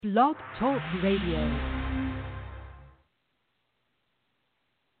Blog Talk Radio.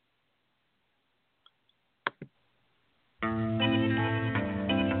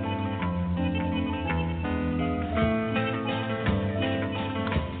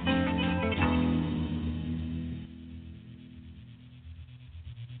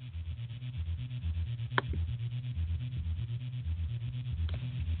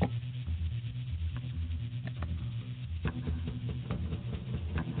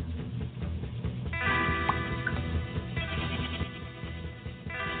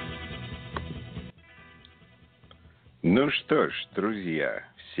 Ну что ж, друзья,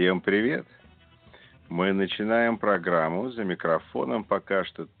 всем привет! Мы начинаем программу. За микрофоном пока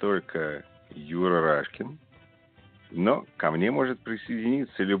что только Юра Рашкин. Но ко мне может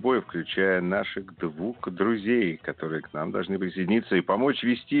присоединиться любой, включая наших двух друзей, которые к нам должны присоединиться и помочь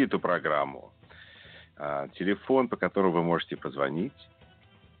вести эту программу. Телефон, по которому вы можете позвонить,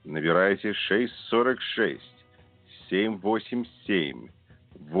 набирайте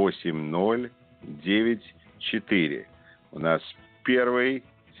 646-787-8094. У нас первый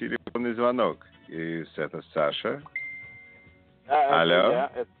телефонный звонок. И это Саша. Алло.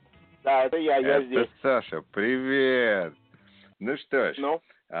 Это я здесь. Это Саша, привет. Ну что ж,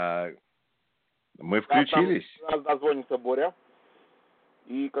 мы включились. Нас дозвонится Боря.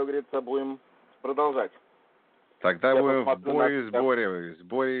 И, как говорится, будем продолжать. Тогда будем в бою с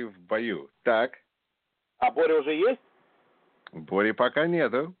Борей в бою. Так. А Боря уже есть? Бори пока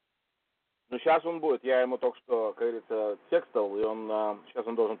нету. Ну, сейчас он будет. Я ему только что, как говорится, текстовал, и сейчас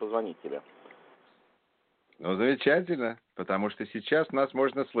он должен позвонить тебе. Ну, замечательно, потому что сейчас нас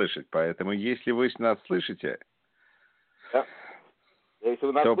можно слышать. Поэтому, если вы нас слышите, да. Если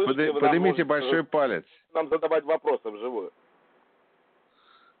вы нас то слышите, поднимите большой палец. Нам задавать вопросы вживую.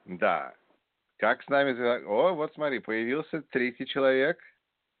 Да. Как с нами... О, вот смотри, появился третий человек.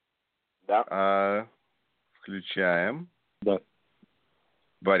 Да. Включаем. Да.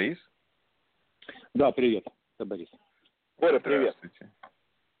 Борис? Да, привет. Это Борис. Боря, привет. Здравствуйте.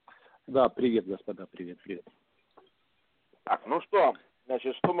 Да, привет, господа, привет. Так, ну что,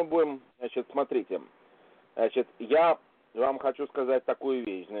 значит, что мы будем, значит, смотрите. Значит, я вам хочу сказать такую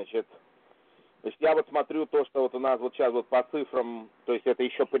вещь, значит, я вот смотрю то, что вот у нас вот сейчас вот по цифрам, то есть это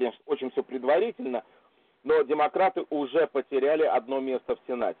еще, конечно, очень все предварительно, но демократы уже потеряли одно место в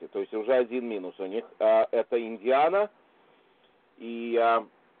Сенате, то есть уже один минус у них, это Индиана, и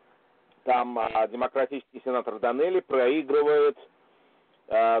там демократический сенатор Доннелли проигрывает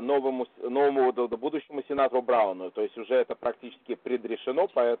новому будущему сенатору Брауну. То есть уже это практически предрешено,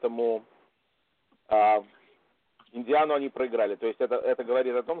 поэтому Индиану они проиграли. То есть это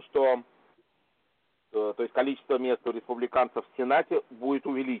говорит о том, что то есть количество мест у республиканцев в Сенате будет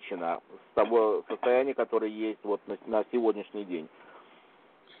увеличено с того состояния, которое есть вот на сегодняшний день.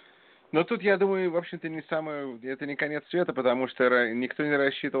 Но тут, я думаю, в общем-то, это не конец света, потому что никто не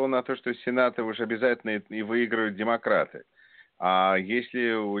рассчитывал на то, что Сенаты уж обязательно и выиграют демократы. А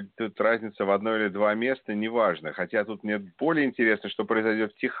если тут разница в одно или два места, неважно. Хотя тут мне более интересно, что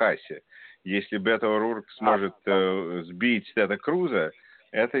произойдет в Техасе. Если Бето О'Рурк сможет сбить Теда Круза,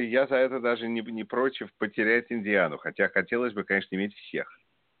 я за это даже не против потерять Индиану. Хотя хотелось бы, конечно, иметь всех.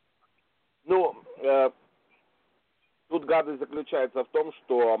 Ну, тут гадость заключается в том,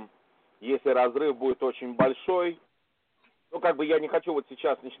 что если разрыв будет очень большой, ну, как бы я не хочу вот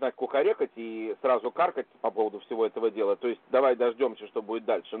сейчас начинать кукарекать и сразу каркать по поводу всего этого дела. То есть давай дождемся, что будет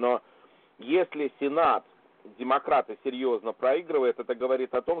дальше. Но если Сенат, демократы серьезно проигрывают, это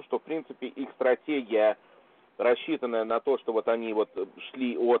говорит о том, что, в принципе, их стратегия, рассчитанная на то, что вот они вот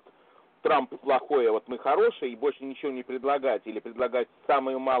шли от Трамп плохой, а вот мы хорошие, и больше ничего не предлагать, или предлагать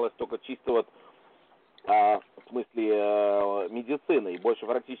самое малое, только чисто вот в смысле медицины, и больше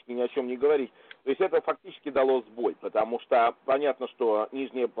практически ни о чем не говорить. То есть это фактически дало сбой, потому что понятно, что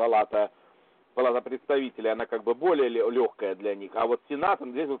нижняя палата представителей, она как бы более легкая для них, а вот Сенат,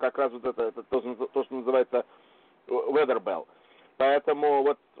 здесь вот как раз вот это то, что называется weather bell. Поэтому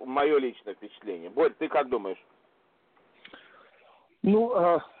вот мое личное впечатление. Борь, ты как думаешь? Ну,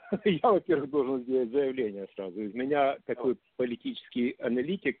 я, во-первых, должен сделать заявление сразу. Из меня такой политический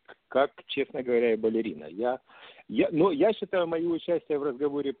аналитик, как, честно говоря, и балерина. Я считаю мое участие в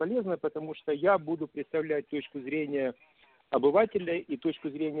разговоре полезно, потому что я буду представлять точку зрения обывателя и точку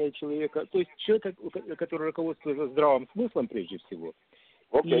зрения человека, то есть человека, который руководствуется здравым смыслом прежде всего,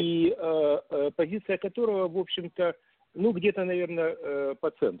 и позиция которого, в общем-то, ну, где-то, наверное,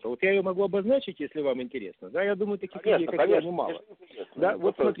 по центру. Вот я ее могу обозначить, если вам интересно. Да, я думаю, таких людей, как я, немало. Да,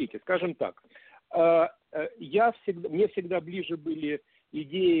 вот смотрите, скажем так. Мне всегда ближе были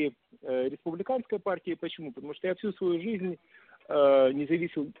идеи республиканской партии. Почему? Потому что я всю свою жизнь не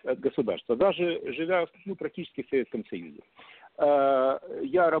зависел от государства, даже живя практически в Советском Союзе.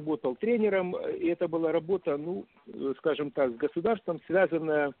 Я работал тренером, и это была работа, скажем так, с государством,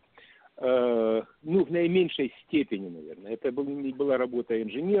 связанная, в наименьшей степени, наверное. Это была работа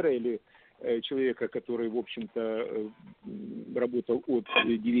инженера или человека, который, в общем-то, работал от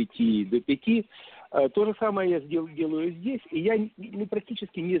 9 до 5. То же самое я делаю здесь, и я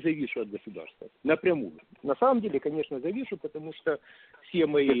практически не завишу от государства напрямую. На самом деле, конечно, завишу, потому что все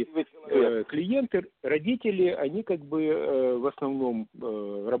мои клиенты, родители, они в основном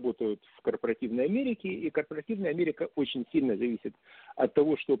работают в корпоративной Америке, и корпоративная Америка очень сильно зависит от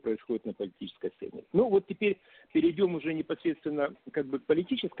того, что происходит на политической сцене. Вот теперь перейдем уже непосредственно к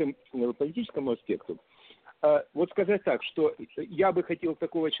политическому аспекту. Вот сказать так, что я бы хотел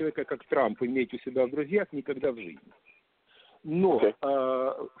такого человека, как Трамп, иметь у себя в друзьях никогда в жизни. Но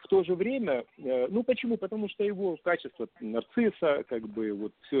в то же время, почему? Потому что его качество нарцисса,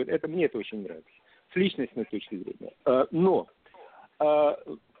 все это, мне это очень нравится, с личностной точки зрения. Но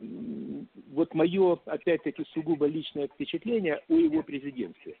мое, опять-таки, сугубо личное впечатление о его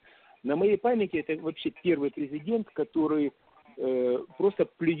президентстве. На моей памяти это вообще первый президент, который просто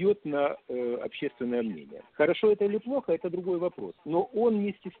плюет на общественное мнение. Хорошо это или плохо, это другой вопрос. Но он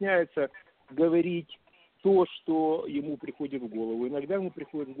не стесняется говорить то, что ему приходит в голову. Иногда ему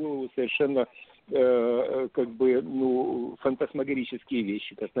приходит в голову совершенно фантасмагорические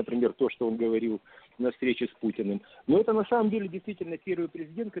вещи, как, например, то, что он говорил на встрече с Путиным. Но это на самом деле действительно первый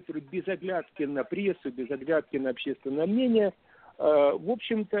президент, который без оглядки на прессу, без оглядки на общественное мнение, в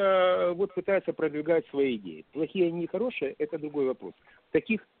общем-то, пытается продвигать свои идеи. Плохие они и хорошие, это другой вопрос.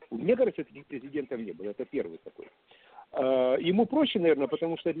 Мне кажется, таких президентов не было. Это первый такой. Ему проще, наверное,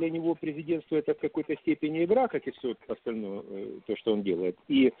 потому что для него президентство это в какой-то степени игра, как и все остальное, то, что он делает.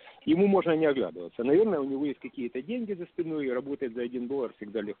 И ему можно не оглядываться. Наверное, у него есть какие-то деньги за спиной, и работать за $1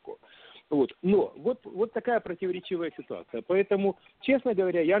 всегда легко. Но вот такая противоречивая ситуация. Поэтому, честно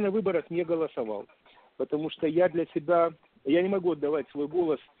говоря, я на выборах не голосовал. Потому что я для себя... Я не могу отдавать свой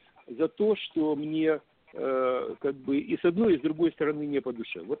голос за то, что мне и с одной, и с другой стороны не по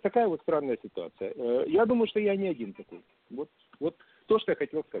душе. Вот такая вот странная ситуация. Я думаю, что я не один такой. Вот то, что я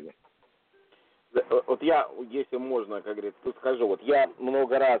хотел сказать. Я, если можно, как говорится, тут скажу. Я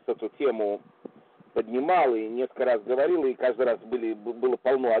много раз эту тему поднимал и несколько раз говорил, и каждый раз было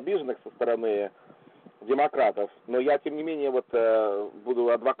полно обиженных со стороны демократов. Но я, тем не менее, буду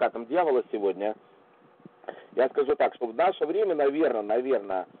адвокатом дьявола сегодня. Я скажу так, что в наше время,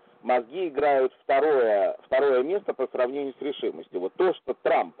 наверное, мозги играют второе место по сравнению с решимостью. То, что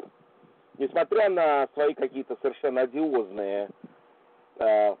Трамп, несмотря на свои какие-то совершенно одиозные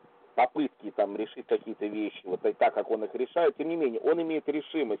попытки решить какие-то вещи, так, как он их решает, тем не менее, он имеет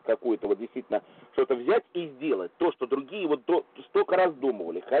решимость какую-то действительно что-то взять и сделать. То, что другие столько раз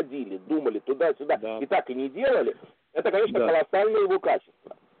ходили, думали туда-сюда, и так и не делали, это, конечно, колоссальное его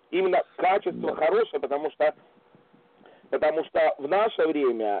качество. Именно качество хорошее, потому что в наше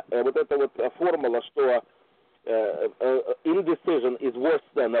время эта формула, что indecision is worse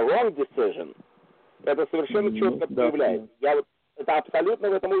than a wrong decision, это совершенно четко проявляется. Я это абсолютно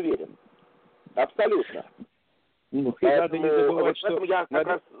в этом уверен. Абсолютно. Надо не забывать, что... я как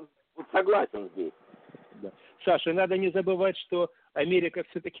раз согласен здесь. Да. Саша, надо не забывать, что Америка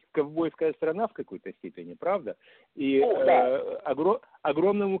все-таки ковбойская страна в какой-то степени, правда? И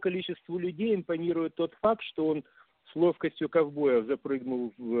огромному количеству людей импонирует тот факт, что он с ловкостью ковбоя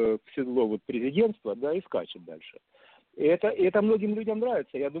запрыгнул в седло президентства, и скачет дальше. И это многим людям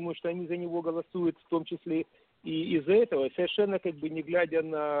нравится. Я думаю, что они за него голосуют в том числе и из-за этого, совершенно не глядя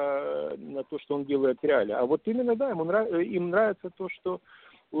на то, что он делает в реале. А именно, им нравится то, что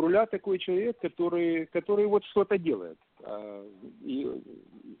у руля такой человек, который что-то делает.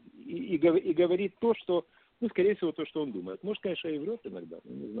 И говорит то, что, скорее всего, то, что он думает. Может, конечно, и врет иногда,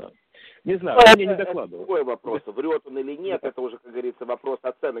 не знаю. Мне не докладывал. Другой вопрос, врет он или нет, это уже, как говорится, вопрос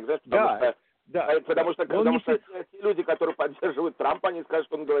оценок. Знаешь, потому что те люди, которые поддерживают Трампа, они скажут,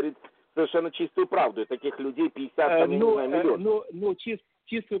 что он говорит совершенно чистую правду. И таких людей 50 миллионов. Но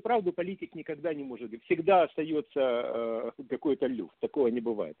чистую правду политик никогда не может говорить. Всегда остается какой-то люфт. Такого не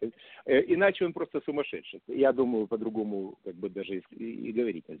бывает. Иначе он просто сумасшедший. Я думаю, по-другому даже и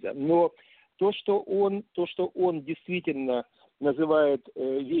говорить нельзя. Но то, что он действительно называет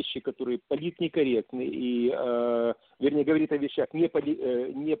вещи, которые политнекорректны, и, вернее, говорит о вещах не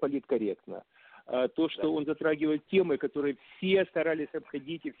политкорректно. То, что он затрагивает темы, которые все старались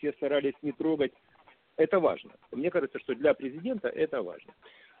обходить и все старались не трогать, это важно. Мне кажется, что для президента это важно.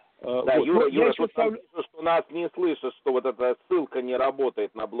 Юра, что нас не слышит, что эта ссылка не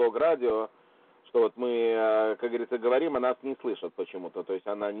работает на блог-радио, что вот мы, как говорится, говорим, а нас не слышат почему-то, то есть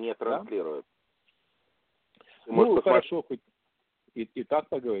она не транслирует. Да? Ну, хорошо, хоть и так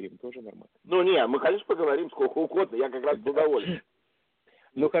поговорим, тоже нормально. Ну, не, мы, конечно, поговорим сколько угодно, я как раз с удовольствием.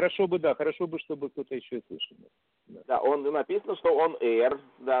 Ну, хорошо бы, чтобы кто-то еще и слышал. Да, он написано, что он air,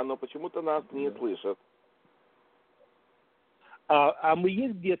 да, но почему-то нас не слышат. А мы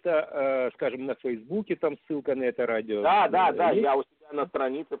есть где-то, скажем, на Фейсбуке, там ссылка на это радио? Да, я у себя на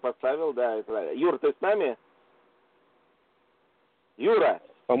странице поставил, да, это. Юр, ты с нами? Юра?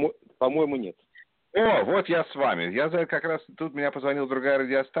 По-моему, нет. О, вот я с вами. Я как раз тут меня позвонила другая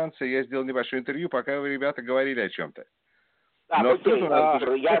радиостанция, я сделал небольшое интервью, пока вы, ребята, говорили о чем-то. Да, окей,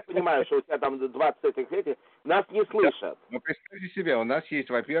 я понимаю, что у тебя там 20 этих лет, нас не слышат. Ну, представьте себе, у нас есть,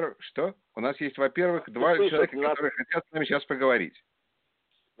 во-первых, два человека, которые хотят с нами сейчас поговорить.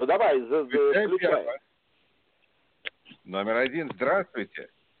 Ну, давай, включай. Номер 1, здравствуйте.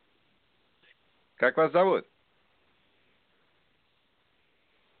 Как вас зовут?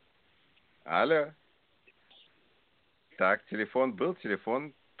 Алло. Так, телефон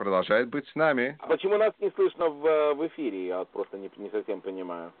продолжает быть с нами. А почему нас не слышно в эфире? Я просто не совсем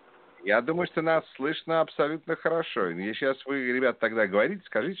понимаю. Я думаю, что нас слышно абсолютно хорошо. И сейчас вы, ребят, тогда говорите,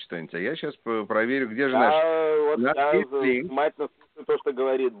 скажите что-нибудь, а я сейчас проверю, где же наш... Я внимательно слушаю то, что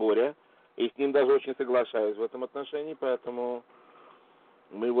говорит Боря, и с ним даже очень соглашаюсь в этом отношении, поэтому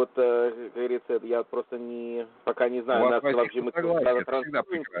мы вот, как говорится, я просто пока не знаю, нас вообще... Мы всегда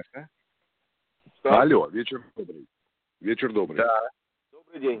прекрасно. Алло, вечер добрый. Вечер добрый. Да.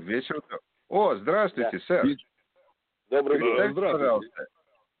 Добрый день. Вечер добрый. О, здравствуйте, сэр. Добрый день. Здравствуйте. Пожалуйста.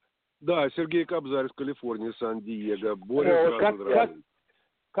 Да, Сергей Кобзарь из Калифорнии, Сан-Диего. Боря,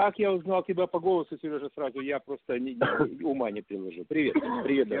 как я узнал тебя по голосу, Сережа, сразу? Я просто ума не приложу. Привет.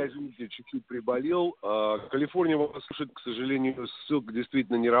 Я, извините, чуть-чуть приболел. Калифорния вас слушает, к сожалению, ссылка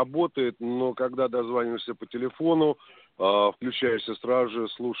действительно не работает, но когда дозваниваешься по телефону, включаешься сразу же,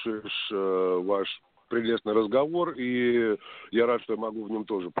 слушаешь ваш прелестный разговор, и я рад, что я могу в нем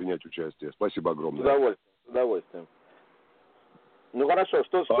тоже принять участие. Спасибо огромное. С удовольствием. Ну хорошо,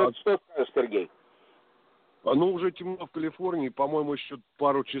 что скажешь, Сергей? Ну, уже темно в Калифорнии. По-моему, еще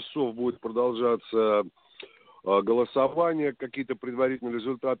пару часов будет продолжаться голосование. Какие-то предварительные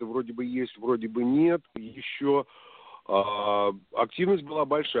результаты вроде бы есть, вроде бы нет. Еще активность была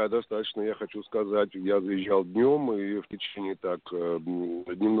большая достаточно, я хочу сказать. Я заезжал днем и в течение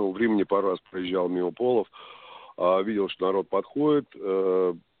дневного времени пару раз проезжал мимо полов. Видел, что народ подходит.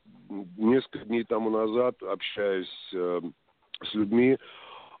 Несколько дней тому назад, общаясь с людьми,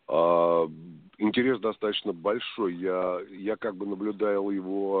 интерес достаточно большой. Я как бы наблюдал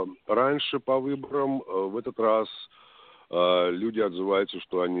его раньше по выборам. В этот раз люди отзываются,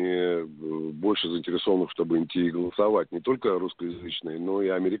 что они больше заинтересованы, чтобы идти и голосовать. Не только русскоязычные, но и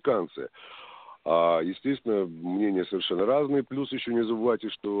американцы. Естественно, мнения совершенно разные. Плюс еще не забывайте,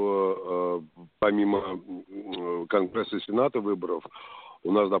 что помимо Конгресса и Сената выборов,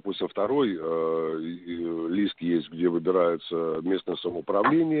 у нас, допустим, второй лист есть, где выбираются местное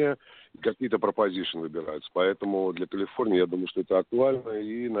самоуправление, и какие-то пропозишн выбираются. Поэтому для Калифорнии, я думаю, что это актуально,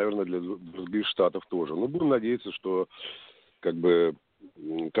 и, наверное, для других штатов тоже. Но будем надеяться, что как бы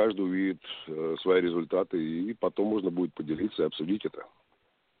каждый увидит свои результаты, и потом можно будет поделиться и обсудить это.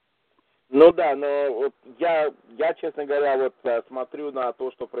 Ну да, но вот я, честно говоря, вот смотрю на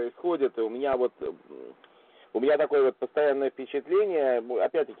то, что происходит, и у меня такое вот постоянное впечатление,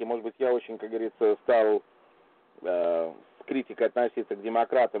 опять-таки, может быть, я очень, как говорится, стал с критикой относиться к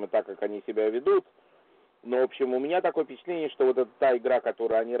демократам и так, как они себя ведут, но, в общем, у меня такое впечатление, что вот это та игра,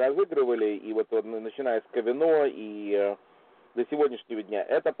 которую они разыгрывали, и вот начиная с Кавино и до сегодняшнего дня,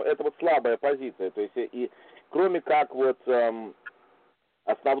 это вот слабая позиция, то есть, и кроме как вот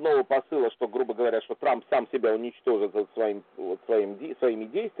основного посыла, что, грубо говоря, что Трамп сам себя уничтожит своими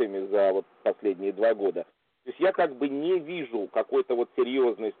действиями за вот последние 2 года, то есть я как бы не вижу какой-то вот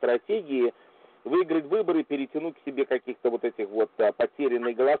серьезной стратегии выиграть выборы и перетянуть к себе каких-то вот этих вот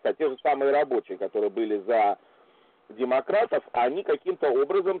потерянных голоса. Те же самые рабочие, которые были за демократов, они каким-то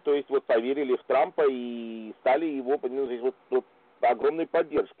образом, то есть вот поверили в Трампа и стали его вот огромной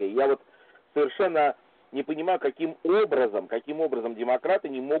поддержкой. Я вот совершенно не понимаю, каким образом демократы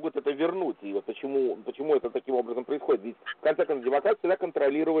не могут это вернуть. И вот почему это таким образом происходит. Ведь в конце концов демократы всегда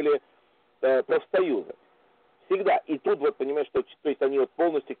контролировали профсоюзы. Всегда. И тут вот, понимаешь, что то есть они вот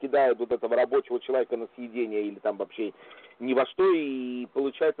полностью кидают вот этого рабочего человека на съедение или там вообще ни во что, и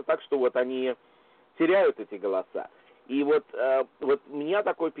получается так, что вот они теряют эти голоса. И вот у меня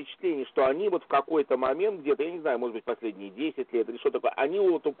такое впечатление, что они вот в какой-то момент, где-то, я не знаю, может быть, последние 10 лет или что такое, они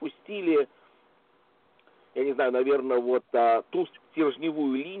вот упустили я не знаю, наверное, вот ту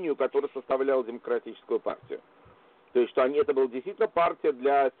стержневую линию, которая составляла Демократическую партию. То есть, что это была действительно партия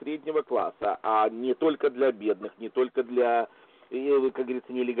для среднего класса, а не только для бедных, не только для, как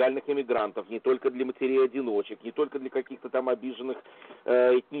говорится, нелегальных иммигрантов, не только для матерей-одиночек, не только для каких-то там обиженных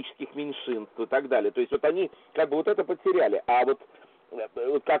этнических меньшинств и так далее. То есть, вот они как бы вот это потеряли. А вот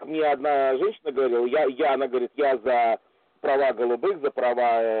как мне одна женщина говорила, она говорит, я за права голубых, за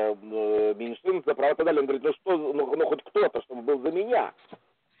права меньшинств, за права и так далее. Он говорит, ну хоть кто-то, чтобы был за меня.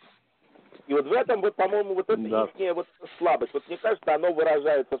 И вот в этом, вот, по-моему, вот это ихняя вот слабость. Вот мне кажется, оно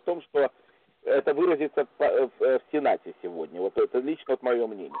выражается в том, что это выразится в Сенате сегодня. Вот это лично вот мое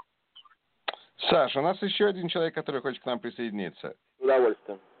мнение. Саш, у нас еще один человек, который хочет к нам присоединиться. С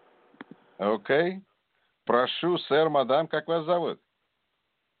удовольствием. Окей. Прошу, сэр, мадам, как вас зовут?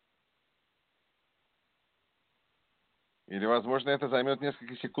 Или, возможно, это займет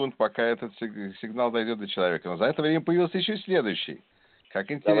несколько секунд, пока этот сигнал дойдет до человека. Но за это время появился еще следующий. Как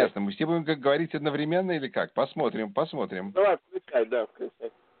интересно. Давай. Мы все будем говорить одновременно или как? Посмотрим. Давай, включай.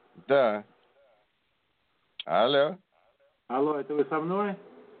 Да. Алло. Алло, это вы со мной?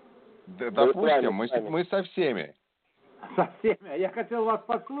 Да, допустим, мы со всеми. Со всеми? Я хотел вас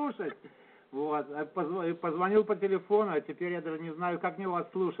послушать. Вот. Позвонил по телефону, а теперь я даже не знаю, как мне вас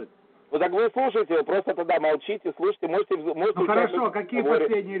слушать. Ну так вы слушайте, просто тогда молчите, слушайте, можете... Ну хорошо, какие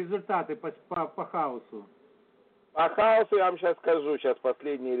последние результаты по хаосу? По хаосу я вам сейчас скажу,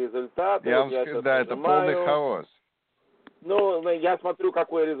 последние результаты. Я вам скажу, да, это полный хаос. Ну, я смотрю,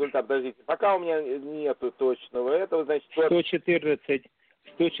 какой результат. Подождите, пока у меня нету точного этого, значит... 114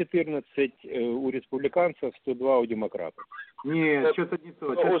 у республиканцев, 102 у демократов. Нет, что-то не то.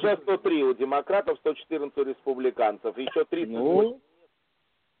 Уже 103 у демократов, 114 у республиканцев. Еще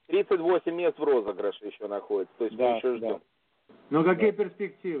 38 мест в розыгрыше еще находится. То есть мы еще ждем. Ну, какие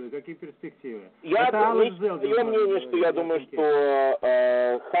перспективы? Мое мнение, что я думаю,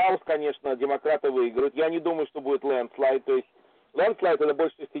 что хаос, конечно, демократы выиграют. Я не думаю, что будет лэндслайд. То есть лэндслайд это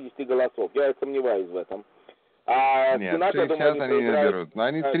больше 60 голосов. Я сомневаюсь в этом. Нет, Сенат, я думаю, они не наберут. Но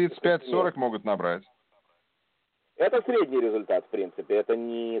они 35-40 могут набрать. Это средний результат, в принципе. Это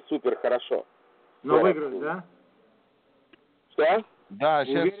не супер хорошо. Но выиграют, да? Что? Да,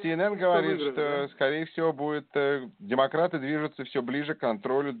 сейчас CNN говорит, что, скорее всего, демократы движутся все ближе к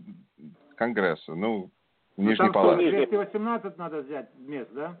контролю Конгресса. Ну, Нижней Палаты. 218 надо взять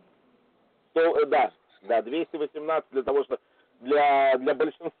мест, да? Да, 218 для того, что для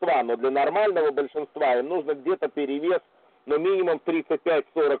большинства, но для нормального большинства им нужно где-то перевес, но минимум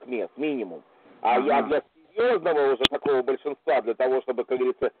 35-40 мест, минимум. А для серьезного уже такого большинства, для того, чтобы, как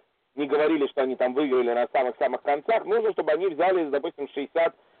говорится, не говорили, что они там выиграли на самых-самых концах, нужно, чтобы они взяли, допустим,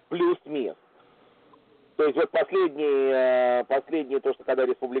 60 плюс мест. То есть вот последнее то, что когда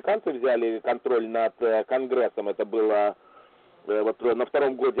республиканцы взяли контроль над Конгрессом, это было вот на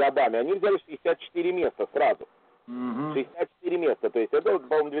втором годе Обамы, они взяли 64 места сразу. 64 места, то есть это,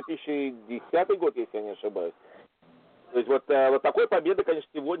 по-моему, 2010 год, если я не ошибаюсь. То есть вот такой победы, конечно,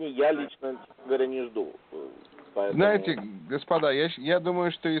 сегодня я лично, честно говоря, не жду. Поэтому... Знаете, господа, я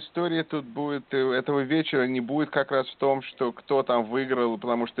думаю, что история тут будет, этого вечера не будет как раз в том, что кто там выиграл,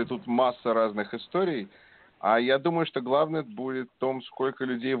 потому что тут масса разных историй, а я думаю, что главное будет в том, сколько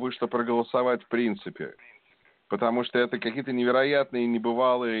людей вышло проголосовать в принципе. Потому что это какие-то невероятные,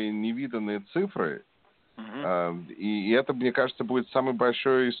 небывалые, невиданные цифры. И это, мне кажется, будет самой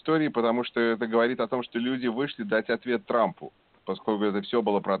большой историей, потому что это говорит о том, что люди вышли дать ответ Трампу, поскольку это все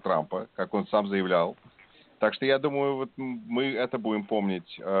было про Трампа, как он сам заявлял. Так что я думаю, вот мы это будем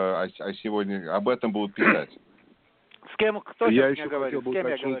помнить, а сегодня об этом будут писать. С кем? Кто я сейчас еще говорит? хотел бы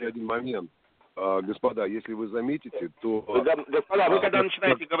уточнить один момент. Господа, если вы заметите, то... Господа, вы когда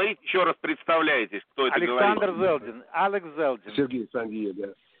начинаете говорить, еще раз представляетесь, кто это Александр говорит. Зелдин. Алекс Зелдин. Сергей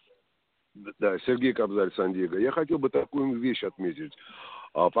Сан-Диего. Да, Сергей Кобзарь, Сан-Диего. Я хотел бы такую вещь отметить.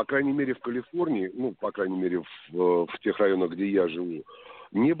 По крайней мере, в Калифорнии, по крайней мере, в тех районах, где я живу,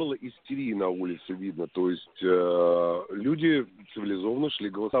 не было истерии на улице видно. То есть люди цивилизованно шли,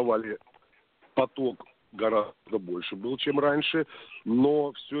 голосовали. Поток гораздо больше был, чем раньше,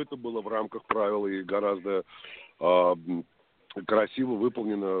 но все это было в рамках правил и гораздо красиво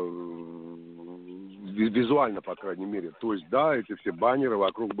выполнено визуально, по крайней мере. То есть, да, эти все баннеры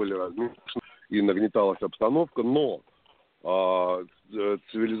вокруг были размешаны и нагнеталась обстановка, но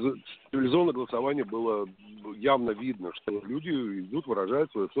цивилизованное голосование было явно видно, что люди идут,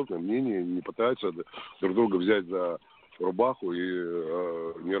 выражают свое собственное мнение, не пытаются друг друга взять за рубаху и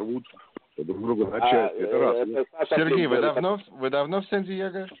не рвут друг друга на части. Это раз. Сергей, вы давно в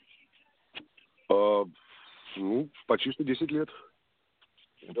Сан-Диего? Почти что 10 лет.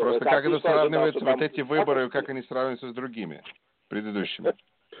 Просто как это сравнивается, вот эти выборы, как они сравниваются с другими, предыдущими?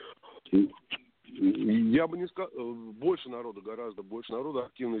 Я бы не сказал, больше народу, гораздо больше народу,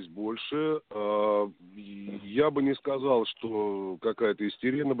 активность больше. Я бы не сказал, что какая-то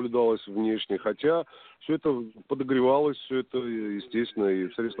истерия наблюдалась внешне, хотя все это подогревалось, все это, естественно, и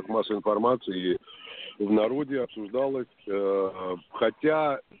в средствах массовой информации, и в народе обсуждалось.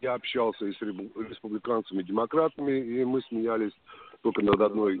 Хотя я общался и с республиканцами, и демократами, и мы смеялись только над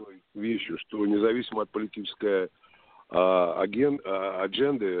одной вещью, что независимо от политической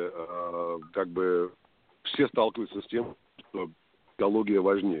адженды, как бы все сталкиваются с тем, что экология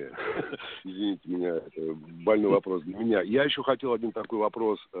важнее. Извините меня, это больной вопрос для меня. Я еще хотел один такой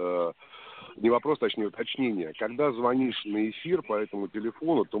вопрос, не вопрос, точнее, уточнение. Когда звонишь на эфир по этому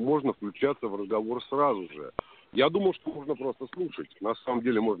телефону, то можно включаться в разговор сразу же. Я думал, что можно просто слушать. На самом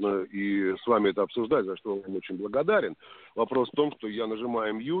деле можно и с вами это обсуждать, за что я вам очень благодарен. Вопрос в том, что я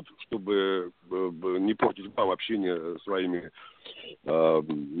нажимаю mute, чтобы не портить вам общение своими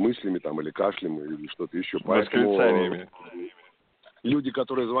мыслями там, или кашлем, или что-то еще. Восклицаниями. Люди,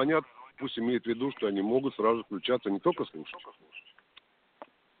 которые звонят, пусть имеют в виду, что они могут сразу включаться, не только слушать.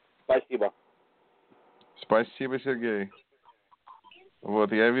 Спасибо. Спасибо, Сергей.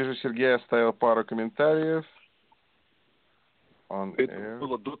 Вот, я вижу, Сергей оставил пару комментариев. Это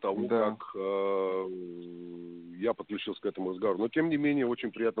было до того, как я подключился к этому разговору. Но, тем не менее, очень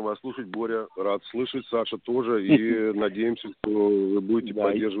приятно вас слушать, Боря. Рад слышать, Саша тоже. И надеемся, что вы будете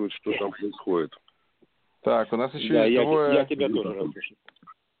поддерживать, что там происходит. Так, у нас еще есть двое... Я тебя тоже рад слышать.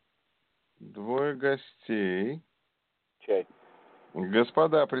 Двое гостей. Чай.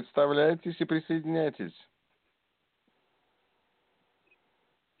 Господа, представляйтесь и присоединяйтесь.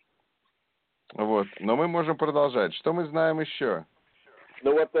 Вот, но мы можем продолжать. Что мы знаем еще?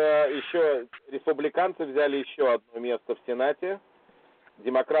 Ну вот еще республиканцы взяли еще одно место в Сенате.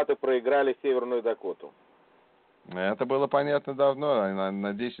 Демократы проиграли Северную Дакоту. Это было понятно давно,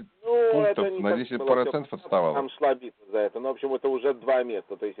 на 10 пунктов, на 10% отставало. Там шла битва за это. Но, в общем, это уже 2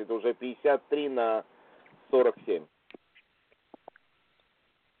 места. То есть это уже 53-47.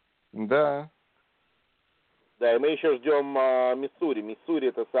 Да. Да, и мы еще ждем Миссури. Миссури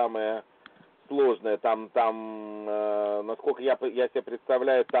это самое сложное. Там насколько я себе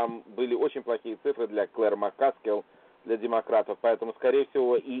представляю, там были очень плохие цифры для Клэр Маккаскил, для демократов. Поэтому, скорее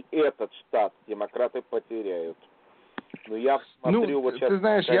всего, и этот штат демократы потеряют. Но я смотрю вот сейчас... Ты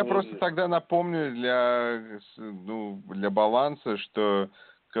знаешь, я просто тогда напомню для баланса, что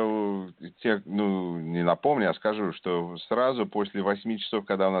не напомню, а скажу, что сразу после 8 часов,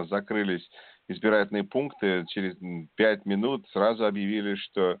 когда у нас закрылись избирательные пункты, через 5 минут сразу объявили,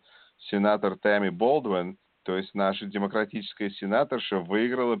 что сенатор Тэмми Болдуин, то есть наша демократическая сенаторша,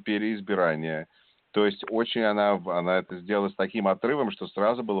 выиграла переизбирание. То есть очень она это сделала с таким отрывом, что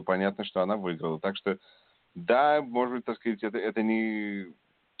сразу было понятно, что она выиграла. Так что, да, может быть, так сказать, это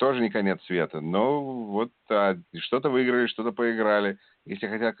тоже не конец света. Но вот что-то выиграли, что-то проиграли. Если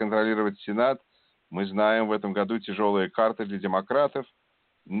хотят контролировать Сенат, мы знаем, в этом году тяжелые карты для демократов,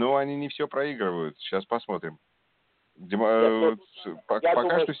 но они не все проигрывают. Сейчас посмотрим.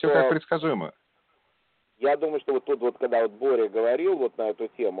 Пока что все как предсказуемо. Я думаю, что вот тут, когда Боря говорил вот на эту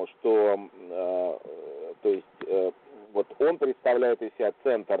тему, что вот он представляет из себя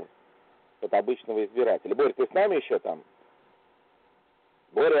центр от обычного избирателя. Боря, ты с нами еще там?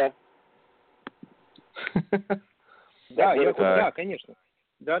 Боря? Да, конечно.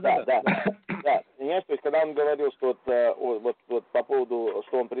 Да. Понимаешь, то есть, когда он говорил, что вот по поводу,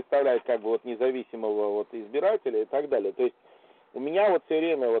 что он представляет как бы вот независимого вот избирателя и так далее, то есть у меня вот все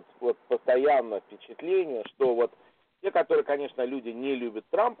время вот постоянно впечатление, что вот те, которые, конечно, люди не любят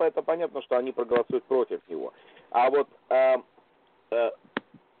Трампа, это понятно, что они проголосуют против него. А вот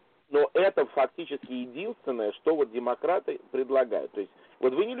но это фактически единственное, что вот демократы предлагают. То есть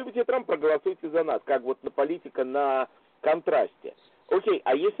вот вы не любите Трампа, проголосуйте за нас, как вот политика на контрасте. Окей,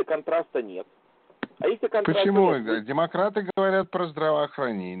 а если контраста нет? Почему? Нет? Демократы говорят про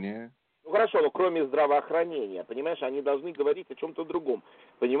здравоохранение. Ну хорошо, но кроме здравоохранения, понимаешь, они должны говорить о чем-то другом.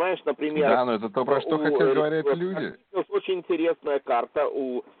 Понимаешь, например... Да, но это то, про что хотят говорить люди. Очень интересная карта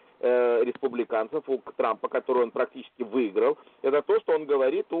у республиканцев, у Трампа, которую он практически выиграл, это то, что он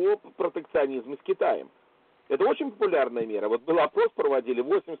говорит о протекционизме с Китаем. Это очень популярная мера. Вот был опрос проводили,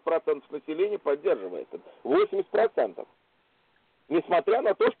 80% населения поддерживает это. 80%. Несмотря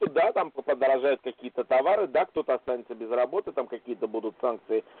на то, что да, там подорожают какие-то товары, да, кто-то останется без работы, там какие-то будут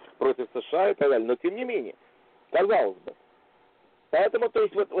санкции против США и так далее. Но тем не менее, казалось бы. Поэтому, то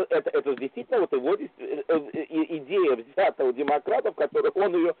есть, вот это действительно вот его идея взята у демократов, которую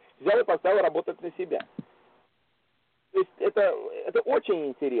он ее взял и поставил работать на себя. То есть это очень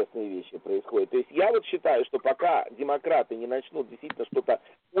интересные вещи происходят. То есть я вот считаю, что пока демократы не начнут действительно что-то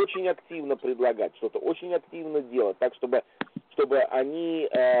очень активно предлагать, что-то очень активно делать, так чтобы они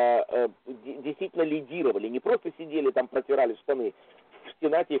действительно лидировали, не просто сидели там, протирали штаны в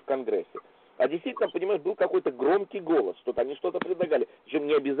Сенате и в Конгрессе, а действительно, понимаешь, был какой-то громкий голос, что-то они что-то предлагали. Причем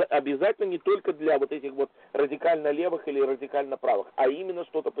не обязательно не только для вот этих вот радикально левых или радикально правых, а именно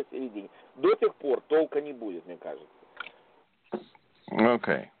что-то посередине. До тех пор толка не будет, мне кажется.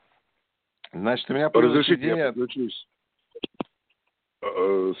 Окей. Значит, у меня появилась Разрешите, идея... я подключусь.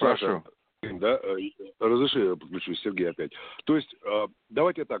 Прошу. Саша, да, разреши, я подключусь, Сергей опять. То есть,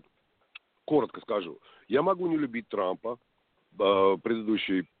 давайте я так коротко скажу. Я могу не любить Трампа,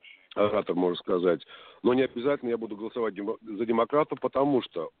 предыдущий оратор, можно сказать, но не обязательно я буду голосовать за демократов, потому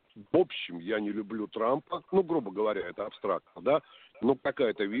что, в общем, я не люблю Трампа, ну, грубо говоря, это абстрактно, да, но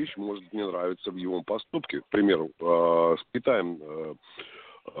какая-то вещь может не нравиться в его поступке, к примеру, с Китаем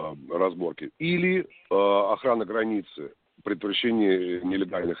разборки, или охрана границы, предотвращение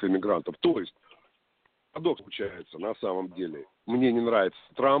нелегальных иммигрантов. То есть, парадокс получается на самом деле. Мне не нравится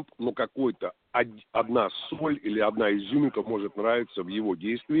Трамп, но какой-то одна соль или одна изюминка может нравиться в его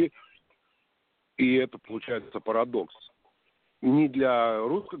действии, и это получается парадокс. Не для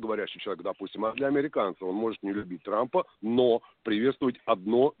русскоговорящего человека, допустим, а для американца. Он может не любить Трампа, но приветствовать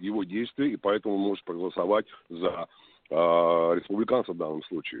одно его действие, и поэтому он может проголосовать за республиканца в данном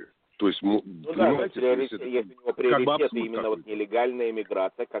случае. То есть, ну да, если у него приоритет как бы именно вот нелегальная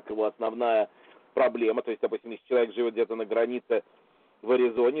иммиграция, как его основная проблема, то есть, допустим, если человек живет где-то на границе в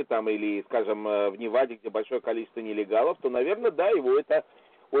Аризоне там или, скажем, в Неваде, где большое количество нелегалов, то, наверное, да, его это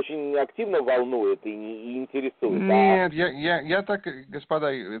очень активно волнует и интересует. Нет, я так,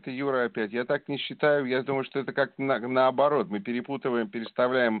 господа, это Юра опять, я так не считаю, я думаю, что это как наоборот, мы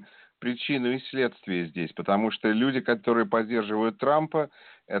переставляем причину и следствие здесь, потому что люди, которые поддерживают Трампа,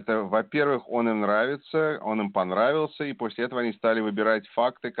 это, во-первых, он им нравится, он им понравился, и после этого они стали выбирать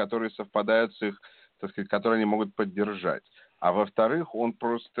факты, которые совпадают с их, так сказать, которые они могут поддержать. А во-вторых, он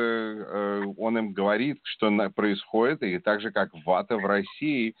просто, он им говорит, что происходит, и так же, как вата в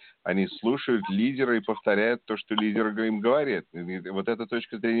России, они слушают лидера и повторяют то, что лидер им говорит. И вот эта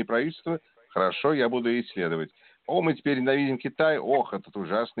точка зрения правительства, хорошо, я буду исследовать. О, мы теперь ненавидим Китай, ох, этот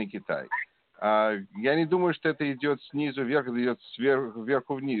ужасный Китай. Я не думаю, что это идет снизу вверх, это идет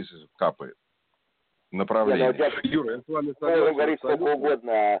сверху вниз, капает. Направление. Юра, я с вами согласен. Можно говорить сколько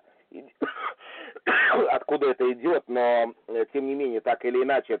угодно, откуда это идет, но тем не менее, так или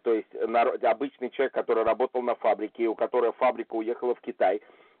иначе, то есть обычный человек, который работал на фабрике, у которого фабрика уехала в Китай,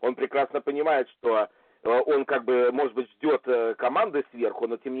 он прекрасно понимает, что он как бы, может быть, ждет команды сверху,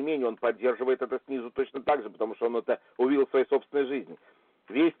 но тем не менее он поддерживает это снизу точно так же, потому что он это увидел в своей собственной жизни.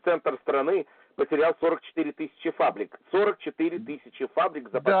 Весь центр страны потерял 44 тысячи фабрик. 44 тысячи фабрик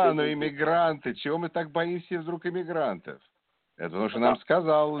за последние... Да, но иммигранты. Чего мы так боимся вдруг иммигрантов? Это потому что нам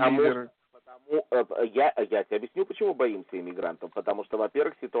сказал лидер. Я тебе объясню, почему боимся иммигрантов. Потому что,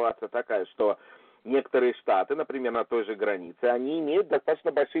 во-первых, ситуация такая, что некоторые штаты, например, на той же границе, они имеют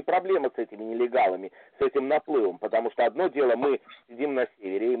достаточно большие проблемы с этими нелегалами, с этим наплывом. Потому что одно дело, мы сидим на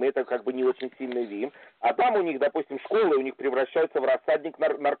севере, и мы это как бы не очень сильно видим. А там у них, допустим, школы у них превращаются в рассадник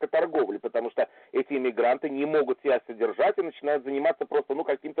наркоторговли, потому что эти иммигранты не могут себя содержать и начинают заниматься просто,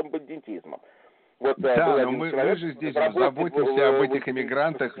 каким-то бандитизмом. Вот, да, но мы же здесь заботимся об этих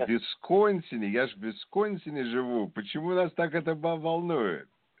иммигрантах в Висконсине. Я же в Висконсине живу. Почему нас так это волнует?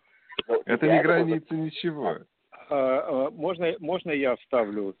 Это не граница ничего. Можно я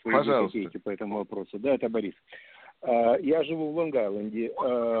вставлю свои копейки по этому вопросу? Да, это Борис. Я живу в Лонг-Айленде,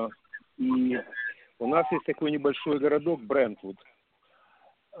 и у нас есть такой небольшой городок Брентвуд.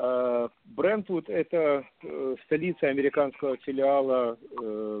 Брентвуд – это столица американского филиала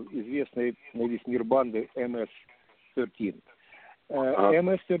известной на весь мир банды MS-13.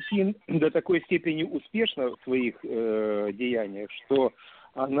 MS-13 до такой степени успешна в своих деяниях, что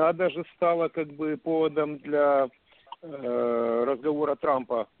она даже стала как бы поводом для разговора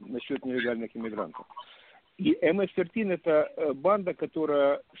Трампа насчет нелегальных иммигрантов. И MS-13 – это банда,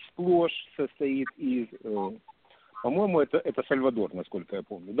 которая сплошь состоит из... По-моему, это Сальвадор, насколько я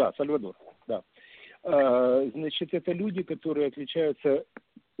помню. Да, Сальвадор, да. Значит, это люди, которые отличаются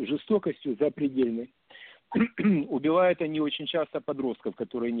жестокостью запредельной. Убивают они очень часто подростков,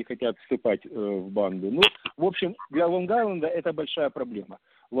 которые не хотят вступать в банду. Ну, в общем, для Лонг-Айленда это большая проблема.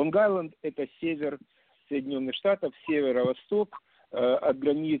 Лонг-Айленд – это север Соединенных Штатов, северо-восток, от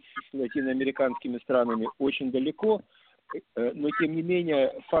границ с латиноамериканскими странами очень далеко. но тем не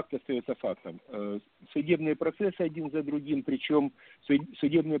менее факт остается фактом. Судебные процессы один за другим, причем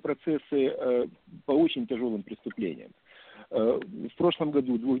судебные процессы по очень тяжелым преступлениям. В прошлом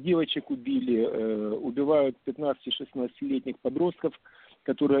году 2 девочек убили, убивают 15-16-летних подростков,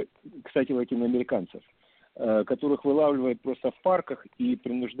 которые, кстати, латиноамериканцев, которых вылавливают просто в парках и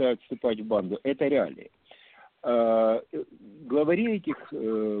принуждают вступать в банду. Это реалии. Главари этих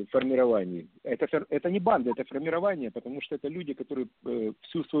формирований, это не банда, это формирование, потому что это люди, которые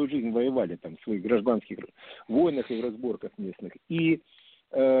всю свою жизнь воевали там, в своих гражданских войнах и в разборках местных. И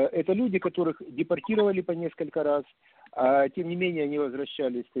это люди, которых депортировали по несколько раз, а тем не менее они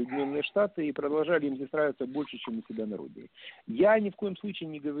возвращались в Соединенные Штаты и продолжали им здесь нравиться больше, чем у себя на родине. Я ни в коем случае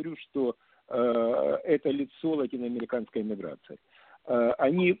не говорю, что это лицо латиноамериканской эмиграции.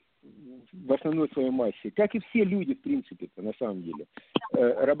 Они в основной своей массе, как и все люди, в принципе, на самом деле.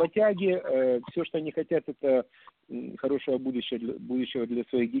 Работяги, все, что они хотят, это хорошего будущего для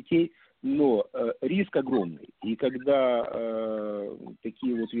своих детей, но риск огромный. И когда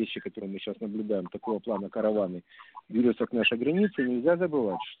такие вот вещи, которые мы сейчас наблюдаем, такого плана караваны, движутся к нашей границе, нельзя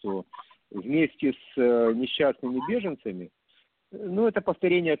забывать, что вместе с несчастными беженцами, ну, это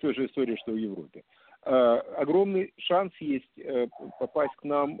повторение той же истории, что в Европе. Огромный шанс есть попасть к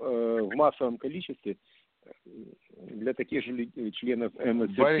нам в массовом количестве для таких же членов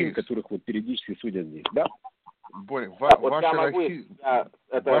МС-1, которых вот периодически судят здесь. Да?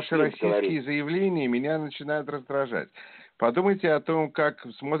 Ваши российские заявления меня начинают раздражать. Подумайте о том, как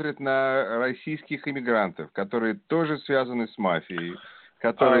смотрят на российских иммигрантов, которые тоже связаны с мафией,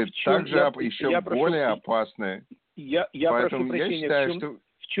 которые также еще более опасны. Я прошу прощения,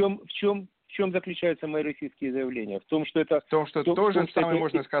 в чем заключаются мои российские заявления? В том, что это... В том, что то же самое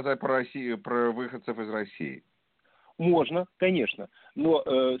можно сказать про Россию, про выходцев из России. Можно, конечно. Но,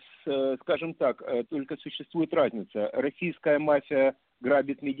 скажем так, только существует разница. Российская мафия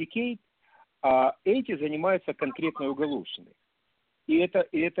грабит Medicaid, а эти занимаются конкретной уголовщиной. И это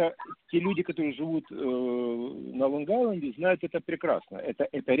те люди, которые живут на Лонг-Айленде, знают это прекрасно.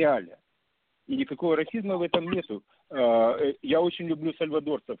 Это реально. И никакого расизма в этом нету. Я очень люблю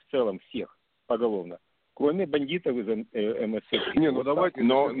сальвадорцев в целом, всех поголовно. Кроме бандитов из МС. Не, ну давайте.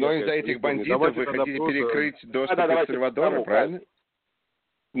 Но из-за этих бандитов вы хотите перекрыть доступ из Сальвадора, правильно?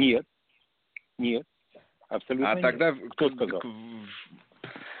 Нет. Абсолютно нет. Тогда кто сказал?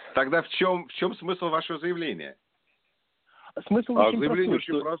 Тогда в чем смысл вашего заявления? Смысл очень заявление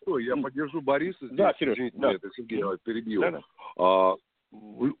простой, очень простое. Я поддержу Бориса. Здесь, да, Сереж, извините, да. это Сергей, я вас перебью. Да.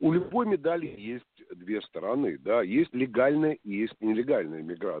 У любой медали есть 2 стороны, да, есть легальная и есть нелегальная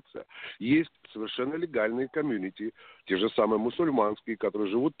миграция. Есть совершенно легальные комьюнити, те же самые мусульманские, которые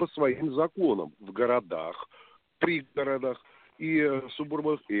живут по своим законам в городах, пригородах и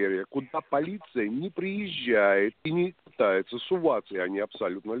субурбных эриях, куда полиция не приезжает и не пытается суваться, и они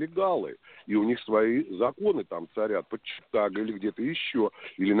абсолютно легалы. И у них свои законы там царят, под Чикаго или где-то еще,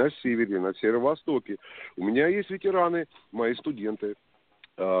 или на севере, или на северо-востоке. У меня есть ветераны, мои студенты.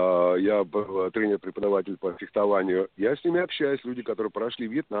 Я тренер-преподаватель по фехтованию. Я с ними общаюсь, люди, которые прошли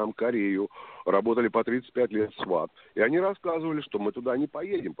Вьетнам, Корею, работали по 35 лет в СВАТ. И они рассказывали, что мы туда не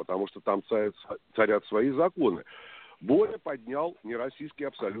поедем, потому что там царят свои законы. Боря поднял не российский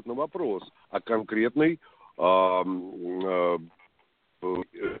абсолютно вопрос, а конкретный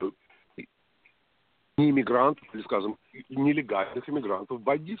не иммигрантов, или, скажем, нелегальных иммигрантов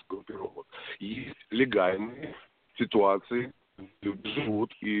бандитских группировок. Есть легальные ситуации, люди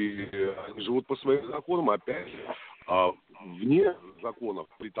живут, и они живут по своим законам, опять же, вне законов,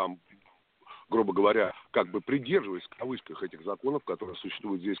 при там, грубо говоря, как бы придерживаясь в кавычках этих законов, которые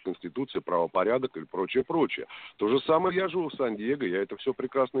существуют здесь, Конституция, правопорядок и прочее. То же самое я живу в Сан-Диего, я это все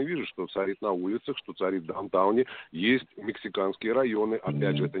прекрасно вижу, что царит на улицах, что царит в даунтауне. Есть мексиканские районы,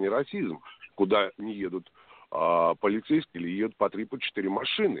 опять же, это не расизм, куда не едут полицейские или едут по 3-4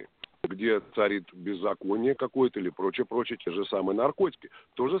 машины, где царит беззаконие какое-то или прочее, те же самые наркотики.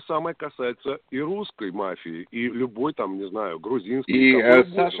 То же самое касается и русской мафии, и любой там, не знаю, грузинской.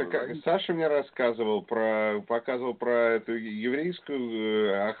 И Саша мне показывал про эту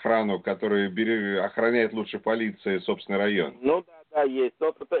еврейскую охрану, которая охраняет лучше полиции собственный район. Ну да, есть.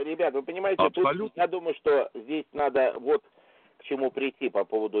 Но, ребят, вы понимаете, тут, я думаю, что здесь надо вот к чему прийти по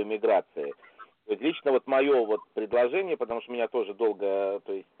поводу иммиграции. То есть лично вот мое вот предложение, потому что меня тоже долго,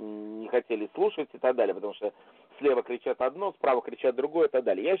 то есть не хотели слушать и так далее, потому что слева кричат одно, справа кричат другое и так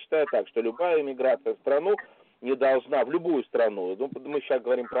далее. Я считаю так, что любая иммиграция в страну не должна, в любую страну, мы сейчас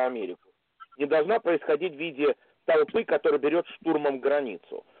говорим про Америку, не должна происходить в виде толпы, которая берет штурмом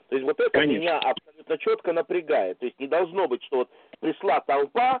границу. То есть вот это меня абсолютно четко напрягает. То есть не должно быть, что вот пришла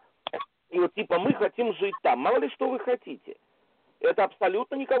толпа, И вот типа мы хотим жить там. Мало ли что вы хотите. Это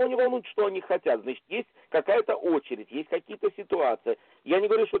абсолютно никого не волнует, что они хотят. Значит, есть какая-то очередь, есть какие-то ситуации. Я не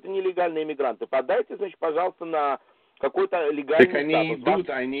говорю, что это нелегальные иммигранты. Подайте, значит, пожалуйста, на какой-то легальный Так статус.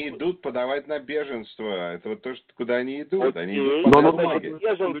 они идут подавать на беженство. Это вот то, что, куда они идут. Окей, Они идут подавать бумаги.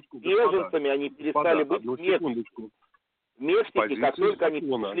 Беженцами они перестали быть в Мексике. В Мексике, как только они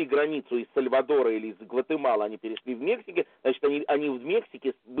перешли границу из Сальвадора или из Гватемалы, они перешли в Мексику, значит, они в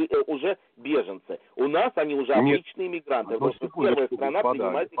Мексике уже беженцы. У нас они уже обычные мигранты. Просто первая страна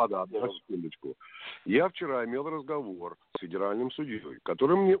принимает секундочку. Я вчера имел разговор с федеральным судьей,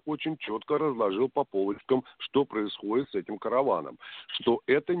 который мне очень четко разложил по полочкам, что происходит с этим караваном. Что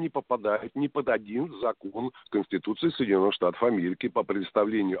это не попадает ни под один закон Конституции Соединенных Штатов Америки по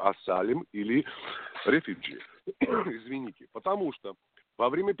предоставлению асайлум или рефюджи. Извините. Потому что во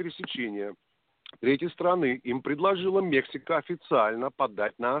время пересечения третьей страны им предложила Мексика официально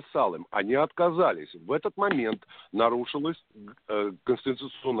подать на асайлум. Они отказались. В этот момент нарушилась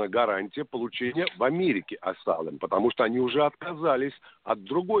конституционная гарантия получения в Америке асайлум, потому что они уже отказались от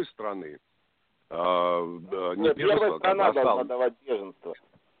другой страны. Первая страна должна давать беженство.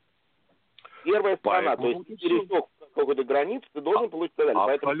 Первая страна, то есть пересек какую-то границу, ты должен получить асайлум.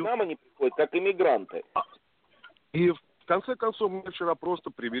 Поэтому к нам они приходят как иммигранты. И в конце концов мы вчера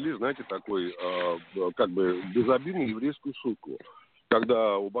просто привели, знаете, такой как бы безобидную еврейскую шутку.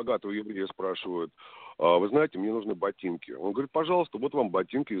 Когда у богатого еврея спрашивают: вы знаете, мне нужны ботинки. Он говорит: пожалуйста, вот вам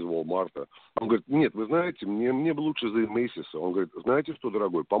ботинки из Walmart. Он говорит: нет, вы знаете, мне бы лучше из Macy's. Он говорит: знаете что,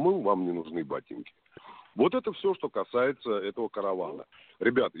 дорогой, по-моему, вам не нужны ботинки. Вот это все, что касается этого каравана.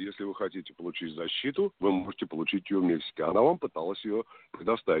 Ребята, если вы хотите получить защиту, вы можете получить ее в Мексике. Она вам пыталась ее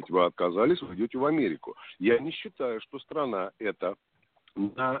предоставить. Вы отказались, вы идете в Америку. Я не считаю, что страна эта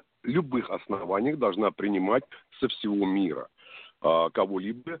на любых основаниях должна принимать со всего мира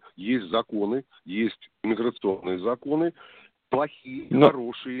кого-либо. Есть законы, есть миграционные законы. Плохие,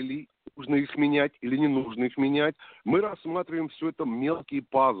 хорошие ли, нужно их менять или не нужно их менять. Мы рассматриваем все это мелкий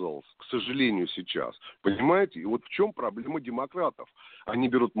пазл, к сожалению, сейчас. Понимаете? И вот в чем проблема демократов. Они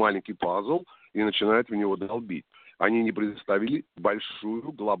берут маленький пазл и начинают в него долбить. Они не предоставили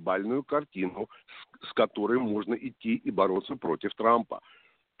большую глобальную картину, с которой можно идти и бороться против Трампа.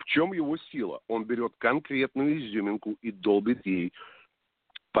 В чем его сила? Он берет конкретную изюминку и долбит ей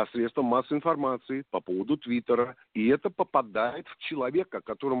посредством массовой информации по поводу Твиттера. И это попадает в человека,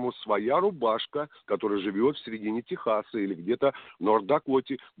 которому своя рубашка, который живет в середине Техаса или где-то в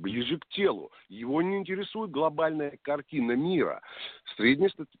Норд-Дакоте, ближе к телу. Его не интересует глобальная картина мира.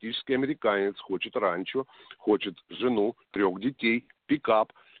 Среднестатистический американец хочет ранчо, хочет жену, 3 детей,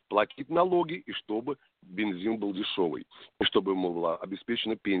 пикап, платить налоги, и чтобы бензин был дешевый, и чтобы ему была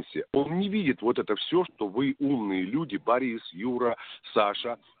обеспечена пенсия. Он не видит вот это все, что вы, умные люди, Борис, Юра,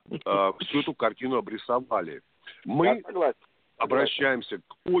 Саша, всю эту картину обрисовали. Мы обращаемся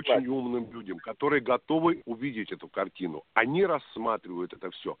к очень умным людям, которые готовы увидеть эту картину. Они рассматривают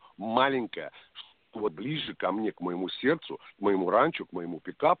это все маленькое, вот ближе ко мне, к моему сердцу, к моему ранчо, к моему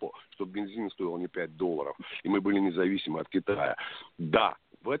пикапу, чтобы бензин стоил не $5, и мы были независимы от Китая. Да,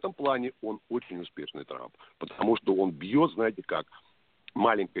 в этом плане он очень успешный, Трамп, потому что он бьет, знаете как,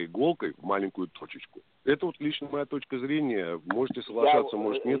 маленькой иголкой в маленькую точечку. Это вот лично моя точка зрения. Можете соглашаться,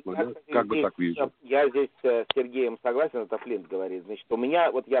 может нет, но я как бы так вижу. Я здесь с Сергеем согласен, это Флинт говорит. Значит, у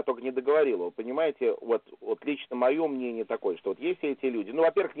меня, вот я только не договорил, вы понимаете, вот лично мое мнение такое, что вот если эти люди, ну,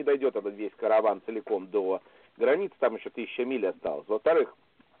 во-первых, не дойдет этот весь караван целиком до границы, там еще 1000 миль осталось. Во-вторых,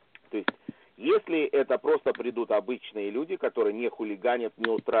 то есть, если это просто придут обычные люди, которые не хулиганят, не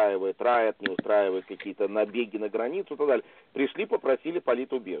устраивают раят, не устраивают какие-то набеги на границу и так далее, пришли, попросили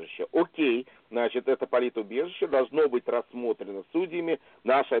политубежище. Окей, значит, это политубежище должно быть рассмотрено судьями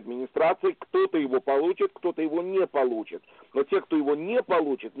нашей администрации. Кто-то его получит, кто-то его не получит. Но те, кто его не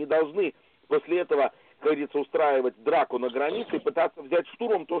получит, не должны после этого, как говорится, устраивать драку на границе и пытаться взять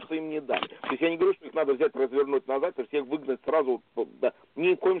штурмом то, что им не дали. То есть я не говорю, что их надо взять, развернуть назад и всех выгнать сразу, да,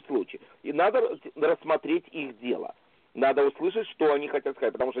 ни в коем случае. И надо рассмотреть их дело. Надо услышать, что они хотят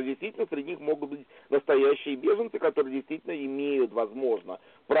сказать, потому что действительно среди них могут быть настоящие беженцы, которые действительно имеют, возможно,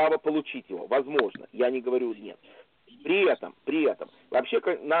 право получить его. Возможно. Я не говорю нет. При этом, вообще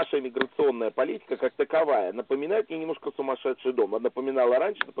наша миграционная политика как таковая напоминает мне немножко сумасшедший дом. Она напоминала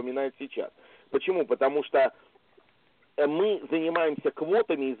раньше, напоминает сейчас. Почему? Потому что мы занимаемся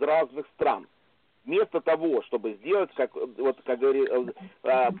квотами из разных стран. Вместо того, чтобы сделать, как говорит,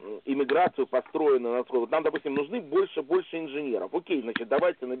 иммиграцию построенную на вот нам, допустим, нужны больше инженеров. Окей, значит,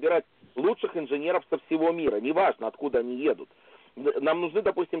 давайте набирать лучших инженеров со всего мира. Неважно, откуда они едут. нам нужны,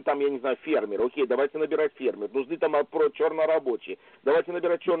 допустим, там, я не знаю, фермеры. Окей, давайте набирать фермеров. Нужны там чернорабочие. Давайте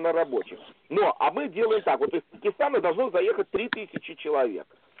набирать чернорабочих. Но, а мы делаем так. Вот из Пакистана должно заехать 3000 человек.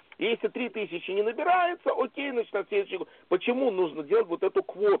 Если 3000 не набирается, окей, значит, на следующий год. Почему нужно делать вот эту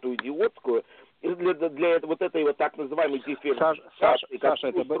квоту идиотскую для вот этой вот так называемой дифференциации? Саша,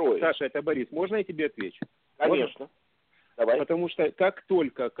 это Борис. Можно я тебе отвечу? Конечно. Давай. Потому что как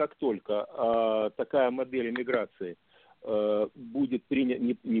только такая модель иммиграции будет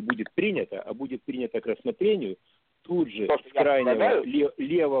не будет принята, а будет принята к рассмотрению, тут же с крайнего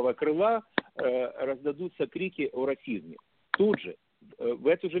левого крыла раздадутся крики о расизме. Тут же. В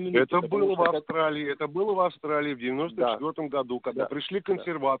эту же минуту. Это было в Австралии в 1994 году, когда пришли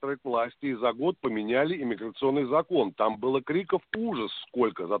консерваторы к власти и за год поменяли иммиграционный закон. Там было криков ужас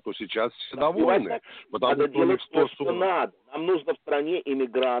сколько, зато сейчас все довольны. Надо делать то, что надо. Нам нужно в стране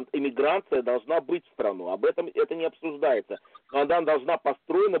иммиграция должна быть в страну. Об этом это не обсуждается. Но она должна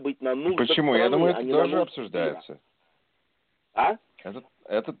построена быть на нуждах Почему? страны. Я думаю, это тоже обсуждается. А?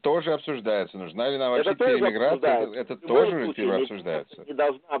 Это тоже обсуждается. Нужна ли нам вообще иммиграция? Это тоже обсуждается.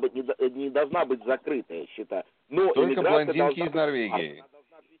 Не должна быть закрыта, я считаю. Но только блондинки из Норвегии. Она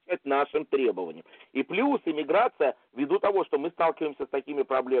должна отвечать нашим требованиям. И плюс иммиграция, ввиду того, что мы сталкиваемся с такими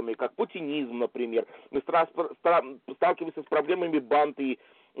проблемами, как путинизм, например, мы сталкиваемся с проблемами банды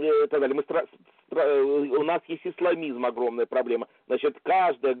и так далее. У нас есть исламизм, огромная проблема. Значит,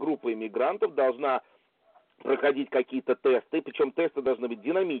 каждая группа иммигрантов должна проходить какие-то тесты, причем тесты должны быть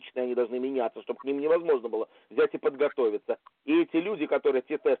динамичные, они должны меняться, чтобы к ним невозможно было взять и подготовиться. И эти люди, которые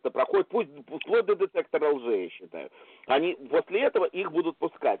эти тесты проходят, пусть вплоть до детектора лжи, я считаю, они после этого их будут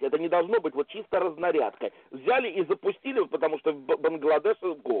пускать. Это не должно быть вот чисто разнарядкой. Взяли и запустили, потому что в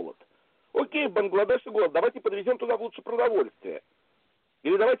Бангладеше голод. Окей, в Бангладеше голод, давайте подвезем туда лучше продовольствие.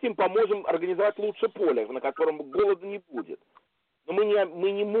 Или давайте им поможем организовать лучше поле, на котором голода не будет. Но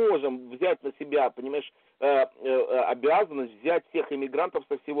мы не можем взять на себя, понимаешь, обязанность взять всех иммигрантов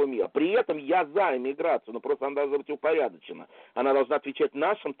со всего мира. При этом я за иммиграцию, но просто она должна быть упорядочена. Она должна отвечать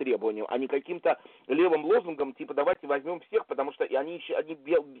нашим требованиям, а не каким-то левым лозунгам, типа давайте возьмем всех, потому что они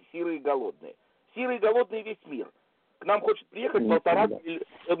сирые и голодные. Сирые и голодные весь мир. К нам хочет приехать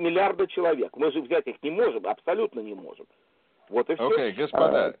 1,5 миллиарда человек. Мы же взять их не можем, абсолютно не можем. Вот и все. Окей,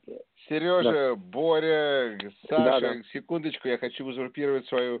 господа. Сережа, Боря, Саша, секундочку, я хочу узурпировать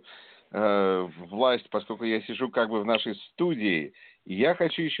свою власть, поскольку я сижу как бы в нашей студии. Я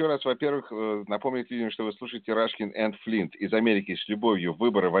хочу еще раз, во-первых, напомнить людям, что вы слушаете Рашкин and Флинт из Америки с любовью,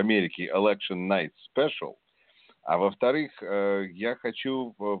 выборы в Америке, Election Night Special. А во-вторых, я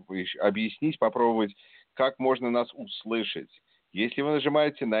хочу объяснить, попробовать, как можно нас услышать. Если вы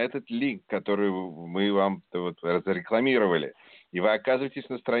нажимаете на этот линк, который мы вам зарекламировали, и вы оказываетесь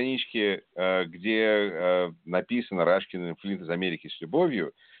на страничке, где написано «Рашкин и Флинт из Америки с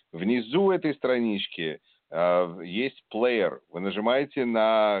любовью», внизу этой странички есть плеер. Вы нажимаете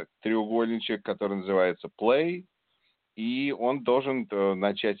на треугольничек, который называется «Play», и он должен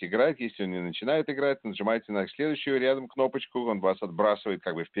начать играть. Если он не начинает играть, нажимаете на следующую рядом кнопочку, он вас отбрасывает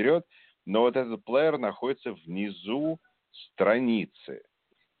как бы вперед, но вот этот плеер находится внизу страницы.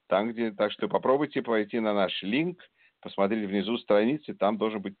 Там, где, так что попробуйте пойти на наш линк, посмотреть внизу страницы, там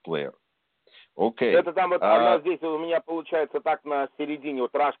должен быть плеер. Окей. Это там вот она здесь у меня получается так на середине,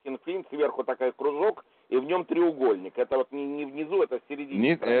 вот Рашкин Флинт, сверху такой кружок, и в нем треугольник. Это вот не внизу, это в середине.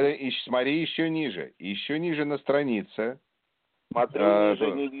 Нет, смотри еще ниже на странице. Смотрю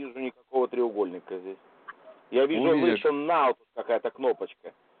ниже, не вижу никакого треугольника здесь. Я вижу Listen Now, какая-то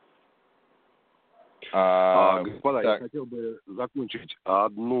кнопочка. Господа, я хотел бы закончить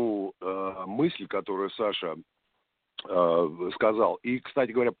одну мысль, которую Саша сказал. И,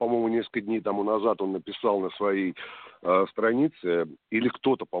 кстати говоря, по-моему, несколько дней тому назад он написал на своей странице, или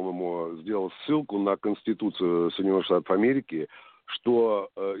кто-то, по-моему, сделал ссылку на Конституцию Соединенных Штатов Америки, что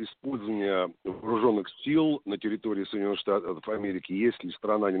использование вооруженных сил на территории Соединенных Штатов Америки, если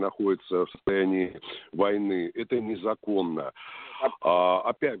страна не находится в состоянии войны, это незаконно.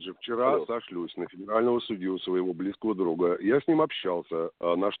 Опять же, вчера сошлюсь на федерального судью, своего близкого друга. Я с ним общался,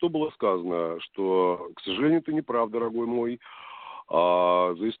 на что было сказано, что, к сожалению, это неправда, дорогой мой.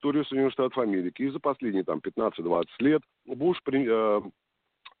 За историю Соединенных Штатов Америки и за последние 15-20 лет Буш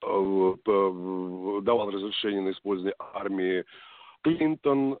давал разрешение на использование армии,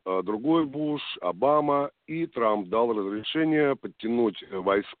 Клинтон, другой Буш, Обама и Трамп дал разрешение подтянуть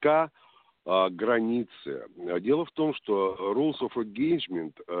войска к границе. Дело в том, что Rules of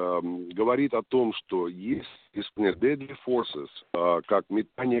Engagement говорит о том, что есть deadly forces, как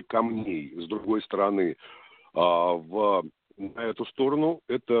метание камней с другой стороны, в на эту сторону,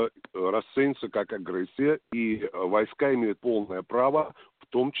 это расценится как агрессия, и войска имеют полное право, в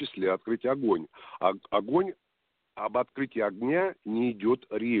том числе, открыть огонь. Об открытии огня не идет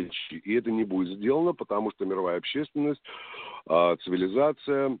речи, и это не будет сделано, потому что мировая общественность,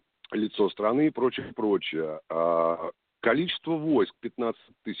 цивилизация, лицо страны и прочее, прочее. Количество войск 15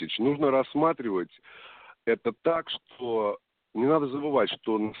 тысяч нужно рассматривать это так, что не надо забывать,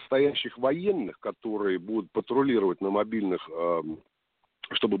 что настоящих военных, которые будут патрулировать на мобильных,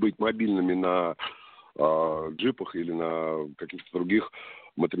 чтобы быть мобильными на джипах или на каких-то других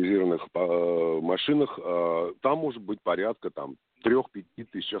моторизированных машинах, там может быть порядка 3-5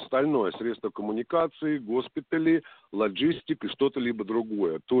 тысяч. Остальное — средства коммуникации, госпитали, лоджистик и что-то либо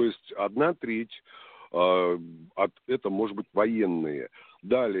другое. То есть 1/3 это может быть военные.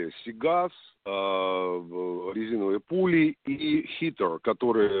 Далее сигас, резиновые пули и хитер,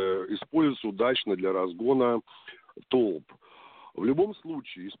 которые используются удачно для разгона толп. В любом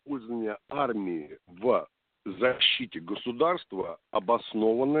случае использование армии в защите государства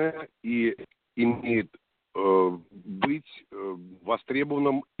обоснованное и имеет быть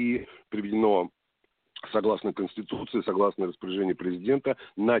востребованным и приведено согласно Конституции, согласно распоряжению президента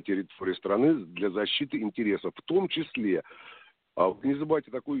на территории страны для защиты интересов. В том числе, не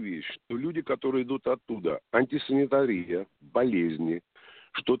забывайте такую вещь, что люди, которые идут оттуда, антисанитария, болезни,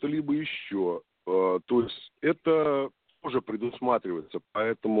 что-то либо еще, то есть это тоже предусматривается.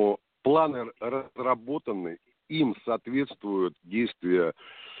 Поэтому планы разработаны, им соответствуют действия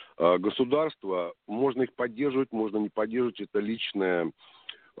государства. Можно их поддерживать, можно не поддерживать. Это личная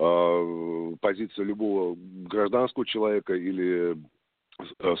позиция любого гражданского человека или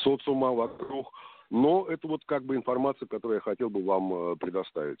социума вокруг. Но это вот как бы информация, которую я хотел бы вам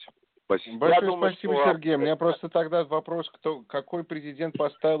предоставить. Спасибо. Большое спасибо, Сергей. У меня просто тогда вопрос, какой президент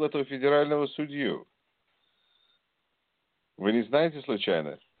поставил этого федерального судью? Вы не знаете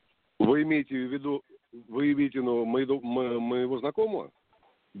случайно? Вы имеете в виду, моего знакомого?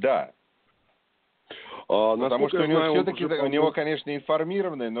 Да. Потому что у него все-таки, у него, конечно,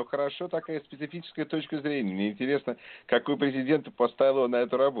 информированная, но хорошо такая специфическая точка зрения. Мне интересно, какой президент поставил его на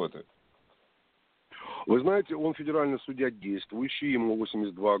эту работу. Вы знаете, он федеральный судья действующий, ему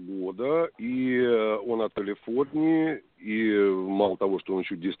 82 года, и он от Калифорнии, и мало того, что он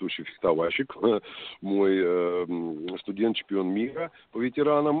еще действующий фехтовальщик, мой студент, чемпион мира по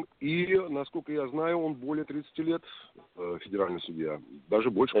ветеранам, и, насколько я знаю, он более 30 лет федеральный судья,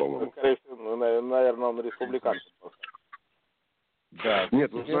 даже больше, по-моему. Скорее всего, наверное, он республиканец. Да,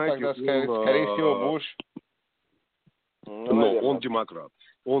 нет, вы знаете, тогда, скорее всего, Буш. Но он демократ.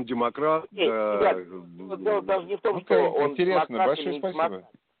 Он демократ. Дело даже не в том, что он интересно, демократ, большое спасибо. демократ.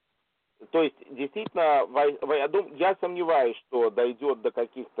 То есть, действительно, я сомневаюсь, что дойдет до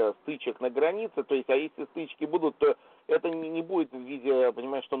каких-то стычек на границе. То есть, а если стычки будут, то это не будет в виде,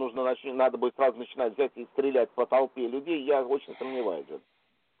 понимаешь, что надо будет сразу начинать взять и стрелять по толпе людей. Я очень сомневаюсь.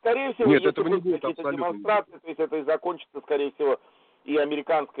 Скорее всего, нет, если будут какие-то демонстрации, то есть это и закончится, скорее всего, и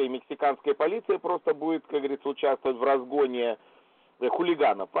американская, и мексиканская полиция просто будет, как говорится, участвовать в разгоне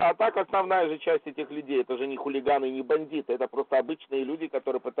хулиганов. А так основная же часть этих людей, это же не хулиганы и не бандиты, это просто обычные люди,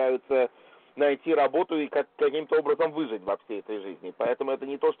 которые пытаются найти работу и каким-то образом выжить во всей этой жизни. Поэтому это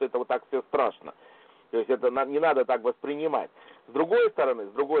не то, что это вот так все страшно. То есть это не надо так воспринимать. С другой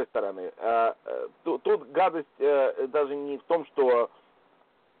стороны, тут гадость даже не в том, что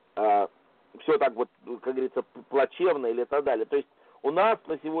все так вот, как говорится, плачевно или так далее. То есть у нас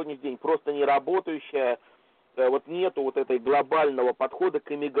на сегодняшний день просто не работающая, вот нету вот этой глобального подхода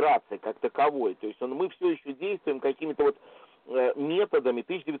к эмиграции как таковой. То есть мы все еще действуем какими-то вот методами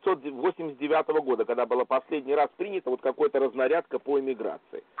 1989 года, когда была последний раз принята вот какая-то разнарядка по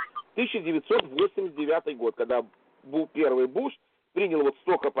эмиграции. 1989 год, когда был первый Буш, принял вот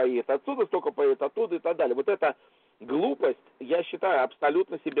столько поедет отсюда, столько поедет оттуда и так далее. Вот эта глупость, я считаю,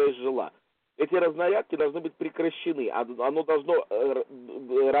 абсолютно себя изжила. Эти разнарядки должны быть прекращены. Оно должно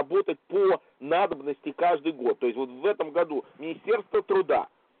работать по надобности каждый год. То есть вот в этом году Министерство труда,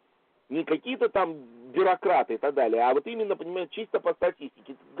 не какие-то там бюрократы и так далее, а вот именно, понимаете, чисто по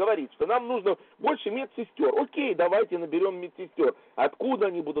статистике говорит, что нам нужно больше медсестер. Окей, давайте наберем медсестер. Откуда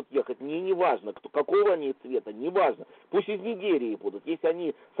они будут ехать? Мне не важно. Какого они цвета? Не важно. Пусть из Нигерии будут. Если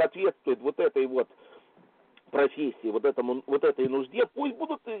они соответствуют вот этой вот профессии, вот этой нужде, пусть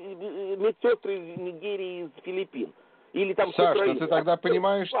будут медсестры из Нигерии, из Филиппин. Или там Саш, ну ты тогда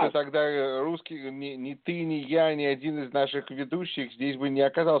понимаешь, что тогда русский, ни ты, ни я, ни один из наших ведущих здесь бы не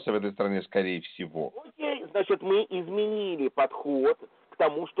оказался в этой стране, скорее всего. Окей, значит, мы изменили подход к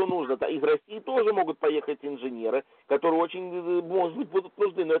потому что нужно. Из России тоже могут поехать инженеры, которые очень, может быть, будут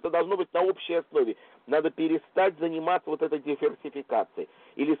нужны, но это должно быть на общей основе. Надо перестать заниматься вот этой диверсификацией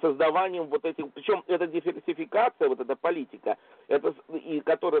или создаванием вот этих... Причем эта диверсификация, вот эта политика, это, и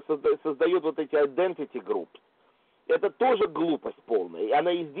которая создает вот эти identity groups, это тоже глупость полная. И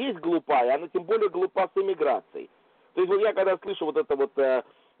она и здесь глупая, она тем более глупа с иммиграцией. То есть вот я когда слышу вот это вот...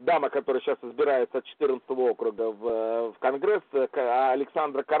 дама, которая сейчас избирается от 14-го округа в Конгресс,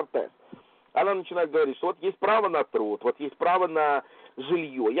 Александра Кортес, она начинает говорить, что вот есть право на труд, вот есть право на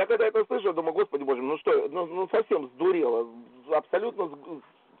жилье. Я когда это слышу, я думаю, господи боже, ну что, ну совсем сдурело,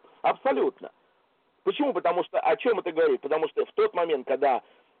 абсолютно. Почему? Потому что, о чем это говорит? Потому что в тот момент, когда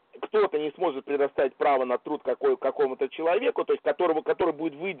кто-то не сможет предоставить право на труд какому-то человеку, то есть который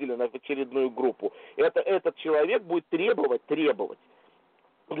будет выделен в очередную группу, этот человек будет требовать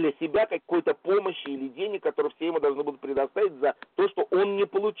для себя какой-то помощи или денег, которые все ему должны будут предоставить за то, что он не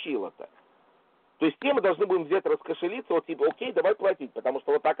получил это. То есть все мы должны будем взять, раскошелиться, вот типа, окей, давай платить, потому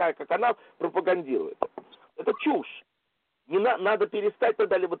что вот такая, как она, пропагандирует. Это чушь. Не надо перестать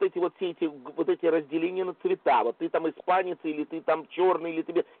тогда вот эти разделения на цвета. Вот ты там испанец, или ты там черный, или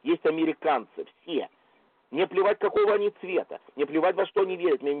тебе есть американцы, все. Мне плевать, какого они цвета, мне плевать, во что они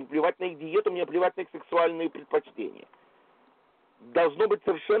верят, мне плевать на их диету, мне плевать на их сексуальные предпочтения. Должно быть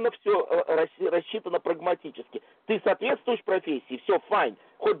совершенно все рассчитано прагматически. Ты соответствуешь профессии, все, файн,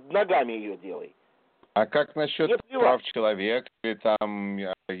 хоть ногами ее делай. А как насчет прав человека или там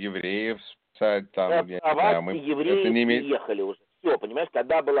евреев спасать? Там, евреи приехали уже. Все, понимаешь,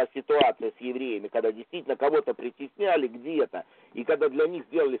 когда была ситуация с евреями, когда действительно кого-то притесняли где-то, и когда для них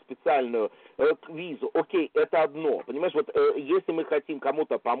сделали специальную визу, окей, это одно. Понимаешь, вот если мы хотим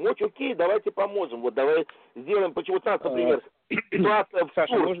кому-то помочь, окей, давайте поможем. Вот давай сделаем, почему-то, например, ситуация в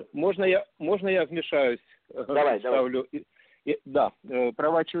Саша, можно я вмешаюсь? Давай. Да,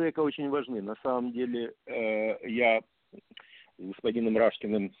 права человека очень важны. На самом деле, я с господином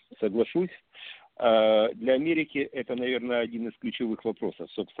Рашкиным соглашусь. Для Америки это, наверное, один из ключевых вопросов.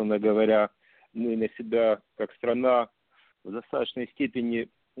 Собственно говоря, мы на себя, как страна, в достаточной степени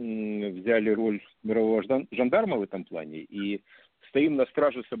взяли роль мирового жандарма в этом плане и стоим на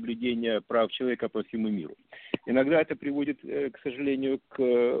страже соблюдения прав человека по всему миру. Иногда это приводит, к сожалению, к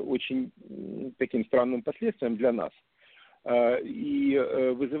очень таким странным последствиям для нас. И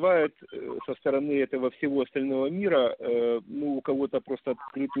вызывает со стороны этого всего остального мира, у кого-то просто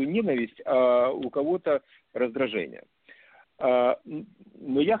открытую ненависть, а у кого-то раздражение.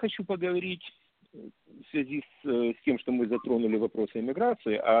 Но я хочу поговорить в связи с тем, что мы затронули вопросы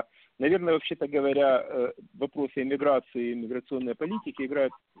иммиграции, наверное, вообще-то говоря, вопросы иммиграции и миграционной политики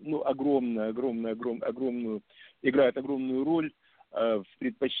играют огромную роль в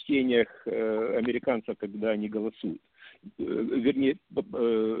предпочтениях американцев, когда они голосуют. Вернее,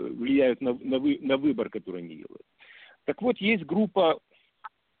 влияют на выбор, который они делают. Так вот, есть группа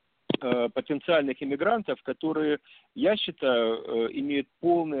потенциальных иммигрантов, которые, я считаю, имеют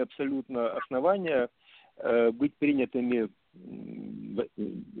полное абсолютно основание быть принятыми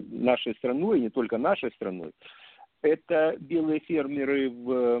нашей страной, и не только нашей страной. Это белые фермеры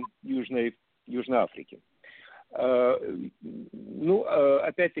в Южной Африке.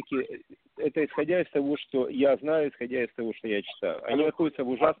 Опять-таки, это исходя из того, что я знаю, исходя из того, что я читаю. Они находятся в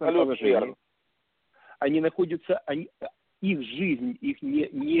ужасном положении. Они находятся, их жизнь, их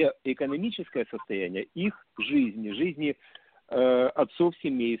не экономическое состояние, их жизни отцов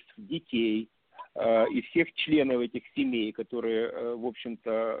семейств, детей и всех членов этих семей, которые, в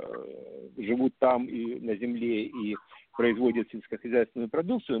общем-то, живут там и на земле и производят сельскохозяйственную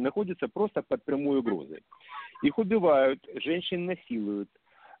продукцию, находятся просто под прямой угрозой. Их убивают, женщин насилуют,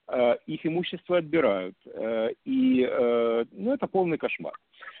 их имущество отбирают. Это полный кошмар.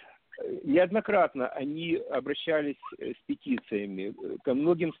 Неоднократно они обращались с петициями ко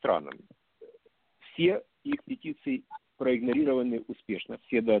многим странам. Все их петиции проигнорированы успешно,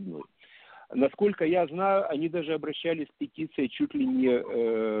 все до одной. Насколько я знаю, они даже обращались с петицией чуть ли не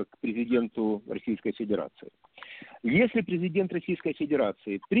к президенту Российской Федерации. Если президент Российской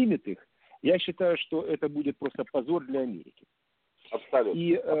Федерации примет их, я считаю, что это будет просто позор для Америки. Абсолютно.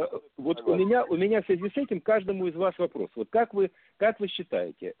 И вот у меня в связи с этим каждому из вас вопрос. Вот как вы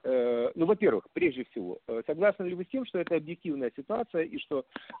считаете? Во-первых, прежде всего, согласны ли вы с тем, что это объективная ситуация и что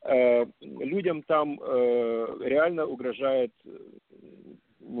людям там реально угрожает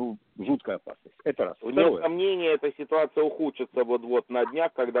жуткая опасность? Это раз. Вне сомнения, эта ситуация ухудшится вот на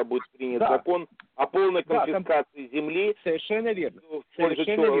днях, когда будет принят закон о полной конфискации земли. Совершенно верно. В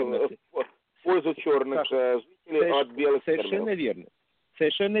пользу черных жителей от белых фермеров. Совершенно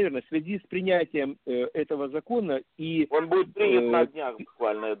Совершенно верно. В связи с принятием этого закона и... Он будет принят на днях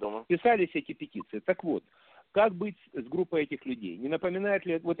буквально, я думаю. Писались эти петиции. Так вот, как быть с группой этих людей? Не напоминает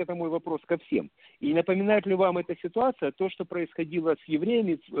ли, вот это мой вопрос ко всем, и не напоминает ли вам эта ситуация то, что происходило с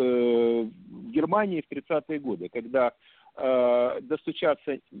евреями в Германии в 30-е годы, когда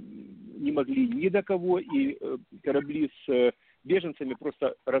достучаться не могли ни до кого, и корабли с беженцами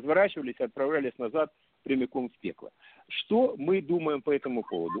просто разворачивались и отправлялись назад прямиком в пекло. Что мы думаем по этому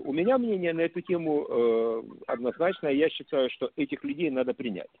поводу? У меня мнение на эту тему однозначное. Я считаю, что этих людей надо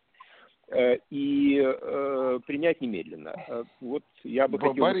принять. И принять немедленно. Вот я бы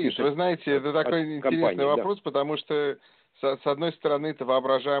хотел... Борис, вы знаете, это такой интересный вопрос, да. Потому что с одной стороны, это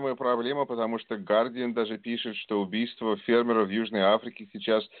воображаемая проблема, потому что Guardian даже пишет, что убийство фермеров в Южной Африке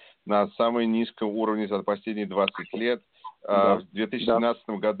сейчас на самом низком уровне за последние 20 лет. Да. В 2017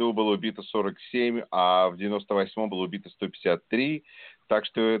 году было убито 47, а в 98 было убито 153. Так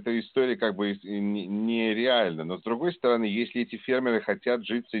что эта история как бы нереальна. Но с другой стороны, если эти фермеры хотят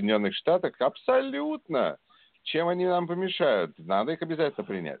жить в Соединенных Штатах, абсолютно. Чем они нам помешают? Надо их обязательно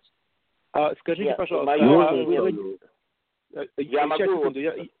принять. Скажите, пожалуйста, я могу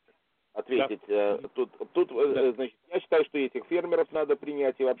ответить. Да. Тут значит, я считаю, что этих фермеров надо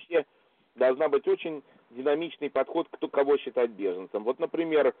принять, и вообще должна быть очень динамичный подход, кого считать беженцем. Вот,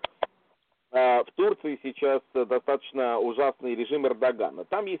 например, в Турции сейчас достаточно ужасный режим Эрдогана.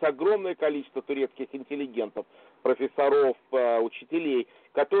 Там есть огромное количество турецких интеллигентов, профессоров, учителей,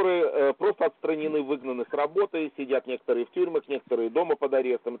 которые просто отстранены, выгнаны с работы, сидят некоторые в тюрьмах, некоторые дома под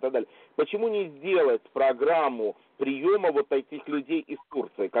арестом и так далее. Почему не сделать программу приема вот таких людей из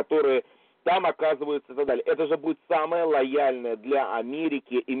Турции, которые там оказываются и так далее? Это же будет самая лояльная для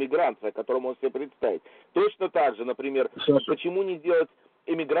Америки иммиграция, которую можно себе представить. Точно так же, например, почему не сделать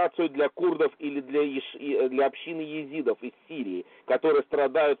эмиграцию для курдов или для общины езидов из Сирии, которые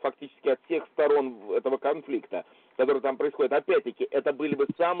страдают фактически от всех сторон этого конфликта, который там происходит. Опять-таки, это были бы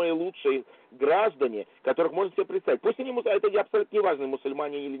самые лучшие граждане, которых можно себе представить. Пусть они, это абсолютно не важно,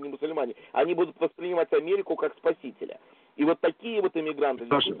 мусульмане или не мусульмане, они будут воспринимать Америку как спасителя. И вот такие вот эмигранты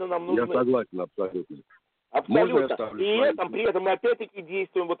действительно нам нужны. Я согласен абсолютно. Абсолютно. И при этом мы опять-таки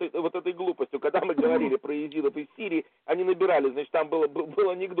действуем вот этой глупостью. Когда мы говорили про езидов из Сирии, они набирали, значит, там был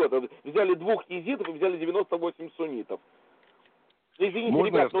анекдот. Взяли 2 езидов и взяли 98 суннитов. Извините, можно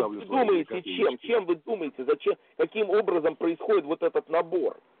ребят, но вы думаете, чем вы думаете, зачем, каким образом происходит вот этот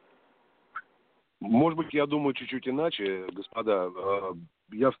набор? Может быть, я думаю чуть-чуть иначе, господа.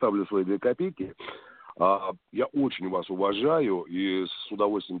 Я вставлю свои 2 копейки. Я очень вас уважаю и с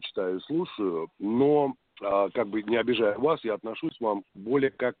удовольствием читаю и слушаю, но как бы не обижая вас, я отношусь к вам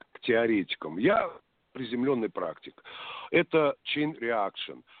более как к теоретикам. Я приземленный практик. Это chain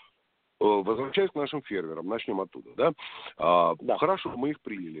reaction. Возвращаясь к нашим фермерам, начнем оттуда, да? Да. Хорошо, мы их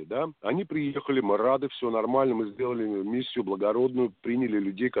приняли, да? Они приехали, мы рады, все нормально, мы сделали миссию благородную, приняли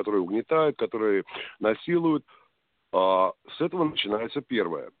людей, которые угнетают, которые насилуют. С этого начинается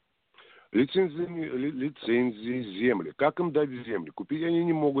первое. Лицензии, земли. Как им дать земли? Купить они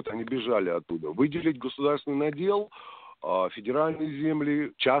не могут, они бежали оттуда. Выделить государственный надел, федеральные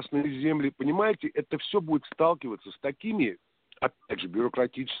земли, частные земли. Понимаете, это все будет сталкиваться с такими, опять же,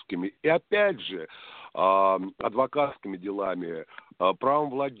 бюрократическими и, опять же, адвокатскими делами,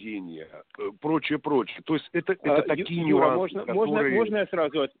 правом владения, прочее. То есть это такие нюансы, которые...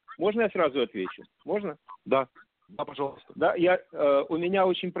 Можно я сразу отвечу? Можно? Да. Да, пожалуйста. Да, у меня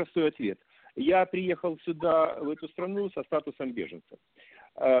очень простой ответ. Я приехал сюда, в эту страну, со статусом беженца.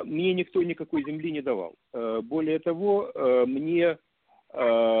 Мне никто никакой земли не давал. Более того, мне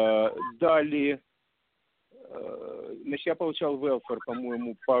дали... Значит, я получал welfare,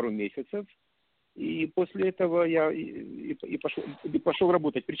 по-моему, пару месяцев. И после этого я пошел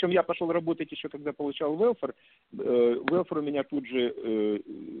работать. Причем я пошел работать еще, когда получал welfare. Welfare у меня тут же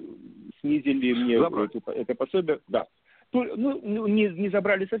снизили мне это пособие. Да. Ну, не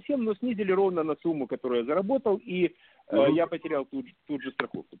забрали совсем, но снизили ровно на сумму, которую я заработал, и я потерял тут же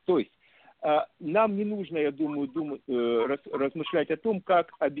страховку. То есть нам не нужно, я думаю, размышлять о том,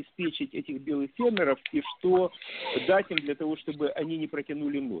 как обеспечить этих белых фермеров и что дать им для того, чтобы они не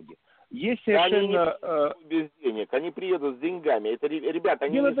протянули ноги. Есть совершенно... Они не без денег, они приедут с деньгами. Это, ребята,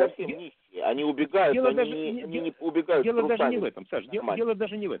 они не совсем нищие, они убегают, они не убегают. Дело даже не в этом, Саш, дело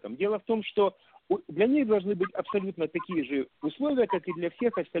даже не в этом. Дело в том, что для них должны быть абсолютно такие же условия, как и для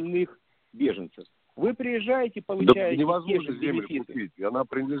всех остальных беженцев. Вы приезжаете, получаете невозможно землю купить, она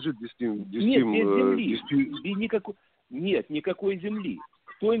принадлежит 10 Нет, без земли. Нет, никакой земли.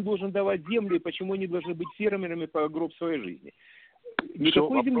 Кто им должен давать землю и почему они должны быть фермерами по гроб своей жизни?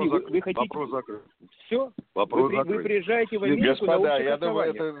 Никакой земли. Вы хотите... Вопрос закрыт. Все? Вопрос Вы приезжаете в Америку Господа, на общих я думаю,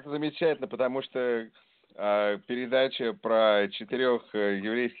 основаниях. это замечательно, потому что передача про 4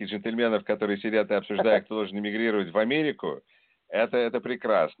 еврейских джентльменов, которые сидят и обсуждают, кто должен эмигрировать в Америку, это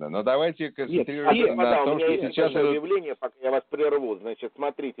прекрасно. Но давайте концентрируемся на том, что сейчас... объявление, пока я вас прерву. Значит,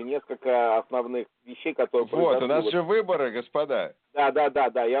 смотрите, несколько основных вещей, которые Вот, у нас же выборы, господа.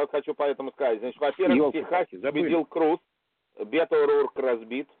 Да, я вот хочу поэтому сказать. Значит, во-первых, в Техасе победил Круз, Бето О'Рурк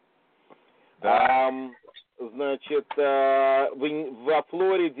разбит. Да. Значит, во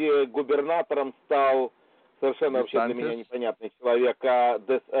Флориде губернатором стал совершенно вообще для меня непонятный человек,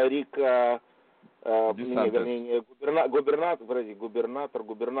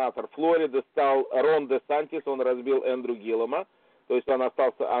 губернатор Флориды стал Рон де Сантис, он разбил Эндрю Гиллама, то есть он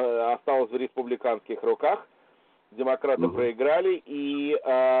остался в республиканских руках, демократы проиграли, и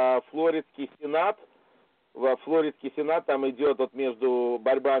Флоридский сенат, там идет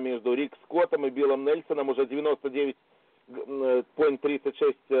борьба между Рик Скоттом и Биллом Нельсоном, уже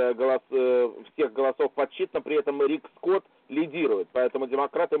 99,36 всех голосов подсчитано, при этом Рик Скотт лидирует, поэтому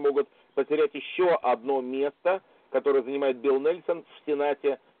демократы могут потерять еще одно место, которое занимает Билл Нельсон в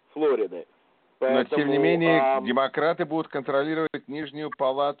Сенате Флориды. Но, тем не менее, демократы будут контролировать нижнюю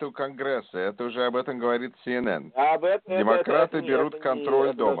палату Конгресса. Это уже об этом говорит CNN. Демократы берут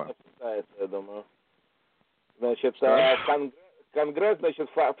контроль дома. Я думаю. Значит, Конгресс, значит,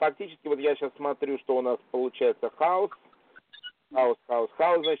 фактически, вот я сейчас смотрю, что у нас получается Хаус,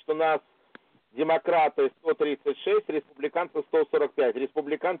 значит, у нас демократы 136, республиканцы 145.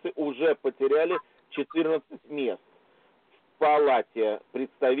 Республиканцы уже потеряли 14 мест. В палате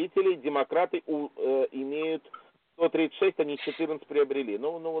представителей демократы имеют 136, они 14 приобрели.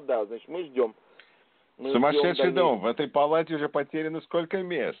 Ну да, значит, мы ждем. Сумасшедший дом. В этой палате уже потеряно сколько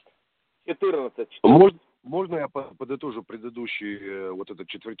мест? 14. Можно я подытожу предыдущую вот эту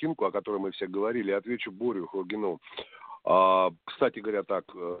четвертинку, о которой мы все говорили, отвечу Борю Хогину. Кстати говоря, так,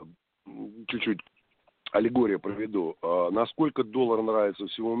 чуть-чуть аллегория проведу. Насколько доллар нравится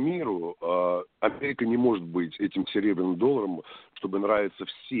всему миру, Америка не может быть этим серебряным долларом, чтобы нравиться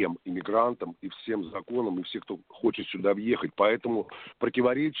всем иммигрантам и всем законам, и всем, кто хочет сюда въехать. Поэтому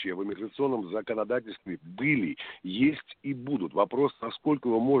противоречия в иммиграционном законодательстве были, есть и будут. Вопрос, насколько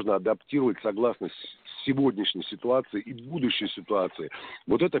его можно адаптировать согласно сегодняшней ситуации и будущей ситуации.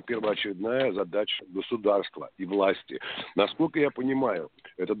 Вот это первоочередная задача государства и власти. Насколько я понимаю,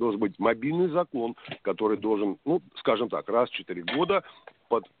 это должен быть мобильный закон, который должен, скажем так, раз в 4 года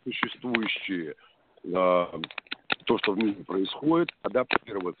под существующие то, что в мире происходит,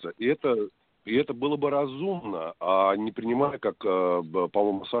 адаптироваться. И это было бы разумно, а не принимая, как,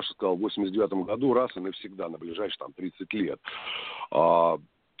 по-моему, Саша сказал, в 89 году раз и навсегда, на ближайшие 30 лет.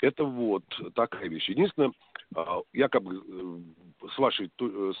 Это вот такая вещь. Единственное, я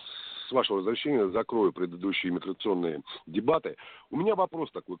с вашего разрешения закрою предыдущие миграционные дебаты. У меня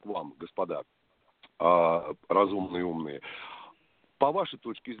вопрос такой к вам, господа, разумные и умные. По вашей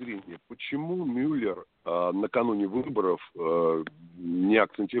точке зрения, почему Мюллер накануне выборов не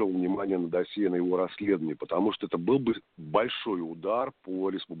акцентировал внимание на досье, на его расследование? Потому что это был бы большой удар по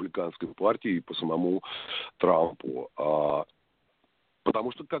республиканской партии и по самому Трампу.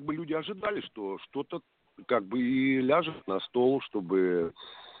 Потому что люди ожидали, что что-то и ляжет на стол, чтобы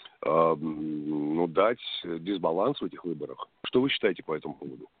дать дисбаланс в этих выборах. Что вы считаете по этому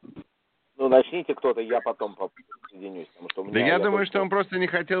поводу? Начните кто-то, я потом присоединюсь. Я думаю, что он просто не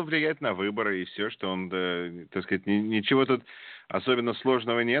хотел влиять на выборы, и все, что он, так сказать, ничего тут особенно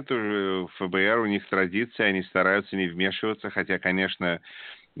сложного нет. В ФБР у них традиция, они стараются не вмешиваться, хотя, конечно,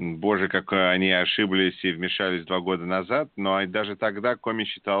 боже, как они ошиблись и вмешались 2 года назад, но даже тогда Коми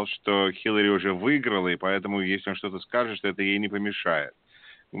считал, что Хиллари уже выиграла, и поэтому, если он что-то скажет, что это ей не помешает.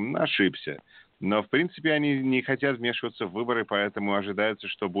 Ошибся. Но, в принципе, они не хотят вмешиваться в выборы, поэтому ожидается,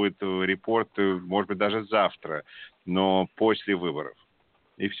 что будет репорт, может быть, даже завтра, но после выборов.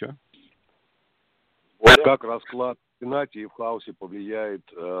 И все. Как расклад в Сенате и в Хаусе повлияет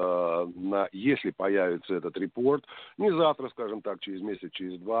если появится этот репорт, не завтра, скажем так, через месяц,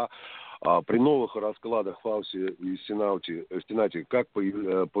 через 2, при новых раскладах в Хаусе и в Сенате, как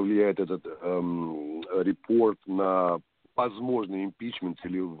повлияет этот репорт на возможный импичмент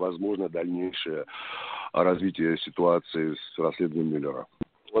или возможно дальнейшее развитие ситуации с расследованием Мюллера?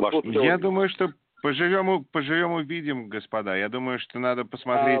 Я думаю, что поживем увидим, господа. Я думаю, что надо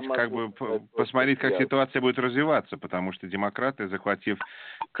посмотреть, посмотреть, как ситуация будет развиваться, потому что демократы, захватив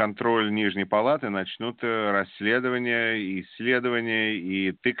контроль Нижней Палаты, начнут расследования и исследования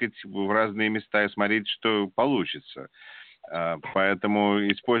и тыкать в разные места и смотреть, что получится. Поэтому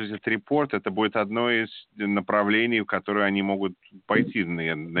использовать этот репорт, это будет одно из направлений, в которое они могут пойти.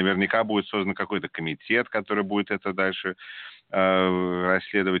 Наверняка будет создан какой-то комитет, который будет это дальше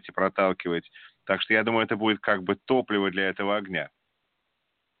расследовать и проталкивать. Так что я думаю, это будет как бы топливо для этого огня.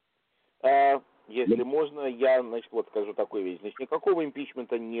 Если можно, я, вот скажу такую вещь. Значит, никакого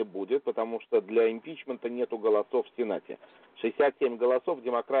импичмента не будет, потому что для импичмента нету голосов в Сенате. 67 голосов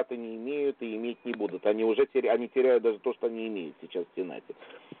демократы не имеют и иметь не будут. Они уже они теряют даже то, что они имеют сейчас в Сенате.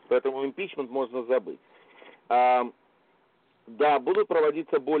 Поэтому импичмент можно забыть. Да, будут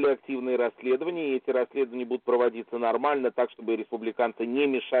проводиться более активные расследования, и эти расследования будут проводиться нормально, так, чтобы республиканцы не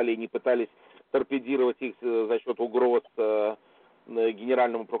мешали и не пытались торпедировать их за счет угроз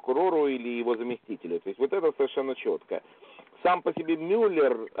генеральному прокурору или его заместителю. То есть вот это совершенно четко. Сам по себе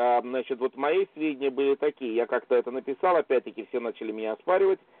Мюллер, вот мои сведения были такие, я как-то это написал, опять-таки все начали меня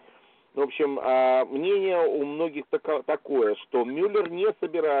оспаривать. В общем, мнение у многих такое, что Мюллер не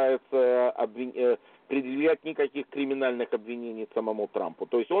собирается предъявлять никаких криминальных обвинений самому Трампу.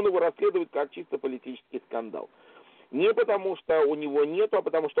 То есть он его расследует как чисто политический скандал. Не потому, что у него нету, а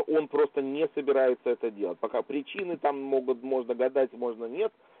потому, что он просто не собирается это делать. Пока причины там можно гадать, можно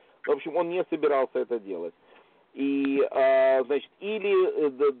нет. В общем, он не собирался это делать. И,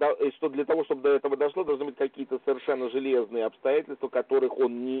 что для того, чтобы до этого дошло, должны быть какие-то совершенно железные обстоятельства, которых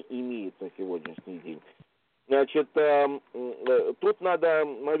он не имеет на сегодняшний день. Значит, тут надо,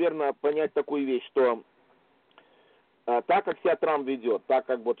 наверное, понять такую вещь, что так как себя Трамп ведет, так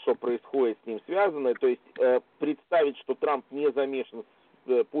как вот что происходит с ним связано, то есть представить, что Трамп не замешан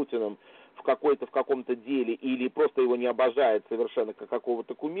с Путиным в каком-то деле или просто его не обожает совершенно как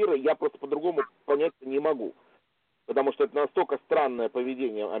какого-то кумира, я просто по-другому понять не могу. Потому что это настолько странное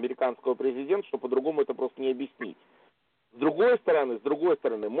поведение американского президента, что по-другому это просто не объяснить. С другой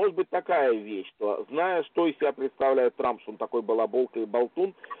стороны, может быть такая вещь, что, зная, что из себя представляет Трамп, что он такой балаболка и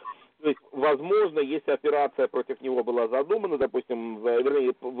болтун, то есть, возможно, если операция против него была задумана, допустим, в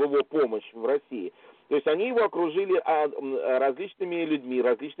его помощь в России, то есть они его окружили различными людьми,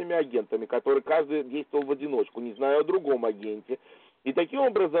 различными агентами, которые каждый действовал в одиночку, не зная о другом агенте. И таким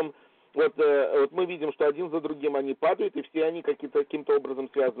образом, вот мы видим, что один за другим они падают, и все они каким-то образом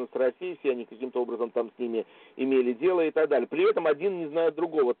связаны с Россией, все они каким-то образом там с ними имели дело и так далее. При этом один не знает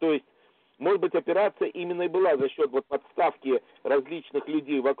другого. То есть, может быть, операция именно и была за счет подставки различных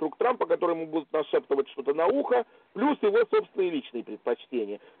людей вокруг Трампа, которые ему будут нашептывать что-то на ухо, плюс его собственные личные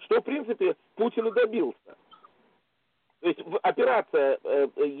предпочтения, что, в принципе, Путин и добился. То есть операция,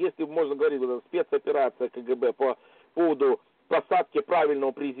 если можно говорить, спецоперация КГБ по поводу посадки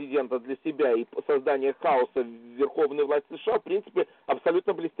правильного президента для себя и создания хаоса в верховной власти США, в принципе,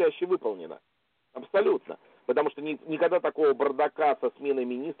 абсолютно блестяще выполнена. Абсолютно. Потому что никогда такого бардака со сменой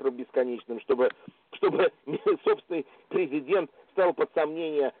министров бесконечным, чтобы собственный президент ставил под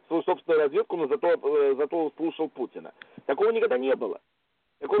сомнение свою собственную разведку, но зато слушал Путина. Такого никогда не было.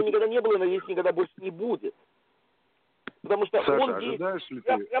 И надеюсь, никогда больше не будет. Потому что Саша, он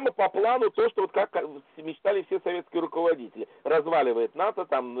действует прямо по плану то, что как мечтали все советские руководители. Разваливает НАТО,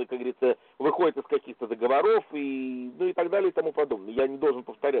 там, как говорится, выходит из каких-то договоров и так далее и тому подобное. Я не должен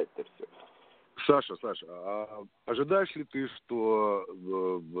повторять это все. Саша, а ожидаешь ли ты, что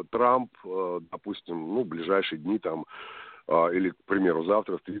Трамп, допустим, в ближайшие дни там, или, к примеру,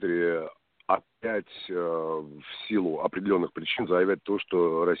 завтра в Твиттере опять в силу определенных причин заявят то,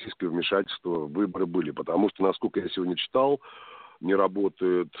 что российское вмешательство в выборы были? Потому что, насколько я сегодня читал, не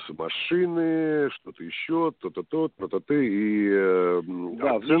работают машины, что-то еще, то-то, и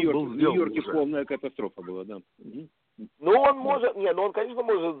да, в Нью-Йорке полная катастрофа была, да. Он, конечно,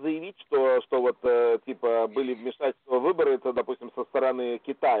 может заявить, что были вмешательства в выборы, это, допустим, со стороны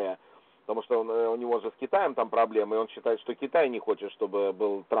Китая, потому что у него же с Китаем там проблемы, и он считает, что Китай не хочет, чтобы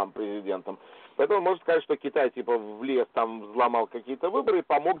был Трамп президентом. Поэтому он может сказать, что Китай, влез, там, взломал какие-то выборы и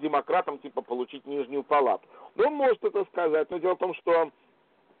помог демократам, получить нижнюю палату. Но он может это сказать, но дело в том, что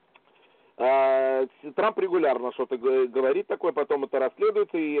Трамп регулярно что-то говорит такое, потом это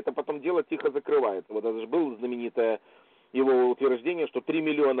расследуется, и это потом дело тихо закрывается. Вот это же было знаменитое его утверждение, что 3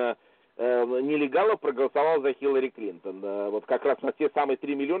 миллиона нелегалов проголосовало за Хиллари Клинтон. Вот как раз на те самые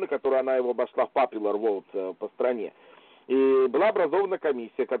 3 миллиона, которые она его обошла в popular vote по стране. И была образована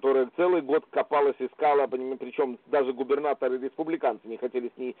комиссия, которая целый год копалась, искала, причем даже губернаторы республиканцы не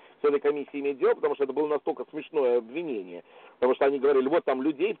хотели с этой комиссией иметь дело, потому что это было настолько смешное обвинение. Потому что они говорили, вот там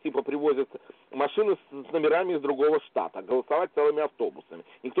людей привозят машины с номерами из другого штата, голосовать целыми автобусами.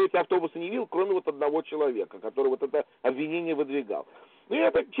 Никто эти автобусы не видел, кроме одного человека, который это обвинение выдвигал. Ну и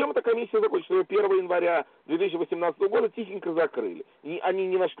это, чем эта комиссия закончится? 1 января 2018 года тихенько закрыли. И они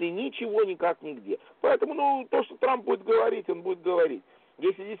не нашли ничего никак нигде. Поэтому, ну, то, что Трамп будет говорить, он будет говорить.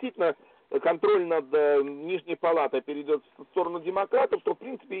 Если действительно контроль над Нижней Палатой перейдет в сторону демократов, то, в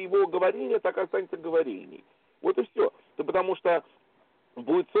принципе, его говорение так и останется говорильней. Вот и все. Да потому что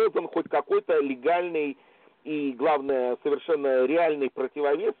будет создан хоть какой-то легальный и, главное, совершенно реальный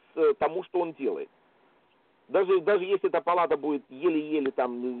противовес тому, что он делает. Даже если эта палата будет еле-еле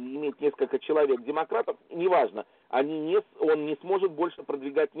там иметь несколько человек демократов, неважно, он не сможет больше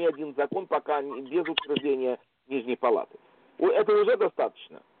продвигать ни один закон, пока без утверждения Нижней Палаты. Это уже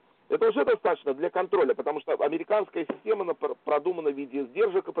достаточно. Это уже достаточно для контроля, потому что американская система продумана в виде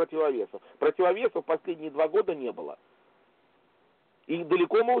сдержек и противовесов. Противовесов последние 2 года не было. И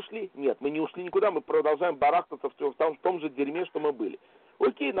далеко мы ушли? Нет, мы не ушли никуда, мы продолжаем барахтаться в том же дерьме, что мы были.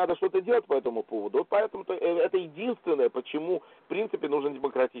 Окей, надо что-то делать по этому поводу. Вот поэтому это единственное, почему, в принципе, нужен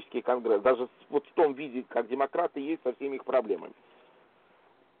демократический конгресс. Даже вот в том виде, как демократы есть со всеми их проблемами.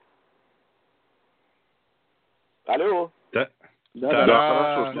 Алло? Да,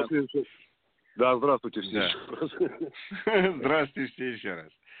 хорошо. Да, здравствуйте все. Да. Здравствуйте все еще раз.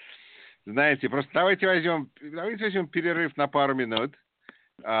 Знаете, просто давайте возьмем перерыв на пару минут,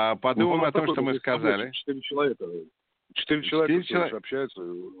 подумаем о том, что мы сказали. 4 человека общаются.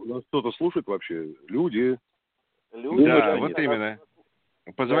 У нас кто-то слушает вообще? Люди. Да, вот именно.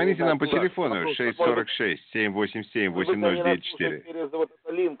 Позвоните нам по телефону 646-787-8094. Через вот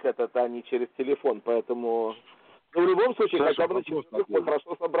этот линк а не через телефон, поэтому... Ну, в любом случае, хотя бы на телефон мы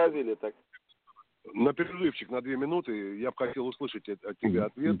хорошо сообразили так. На перерывчик на 2 минуты я бы хотел услышать от тебя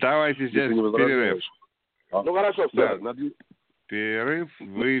ответ. Давайте сделать перерыв. Ну хорошо, все. Да, перерыв.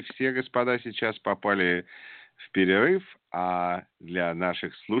 Вы все, господа, сейчас попали в перерыв, а для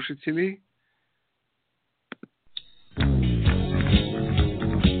наших слушателей...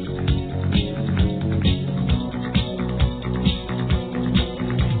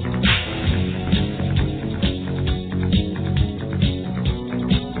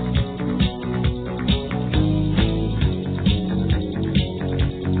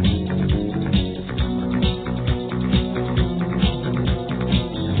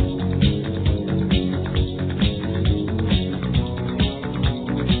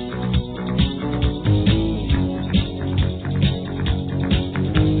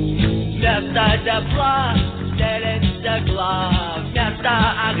 Тепла, зелень стекла, вместо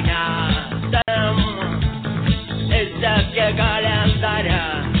огня дым. Из сетки календаря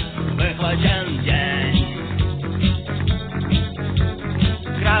выхвачен день.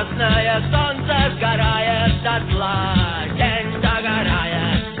 Красное солнце сгорает дотла, день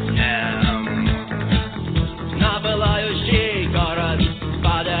догорает днем. На пылающий город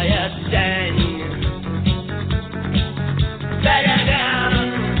падает тень. Перемен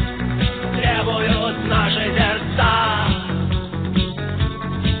требуют наши сердца.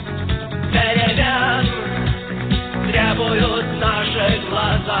 Перемен требуют наши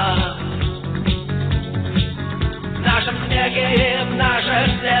глаза. В нашем смехе и в наших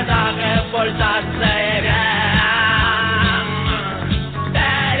следах и в пульсации вен.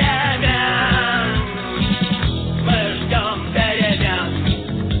 Перемен. Мы ждем перемен.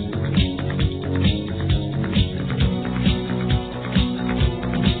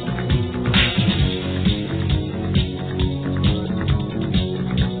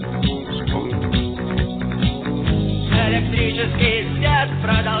 Электрический свет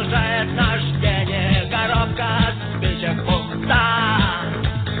продолжает наш день. Коробка спичек пуста,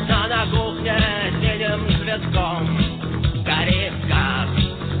 но на кухне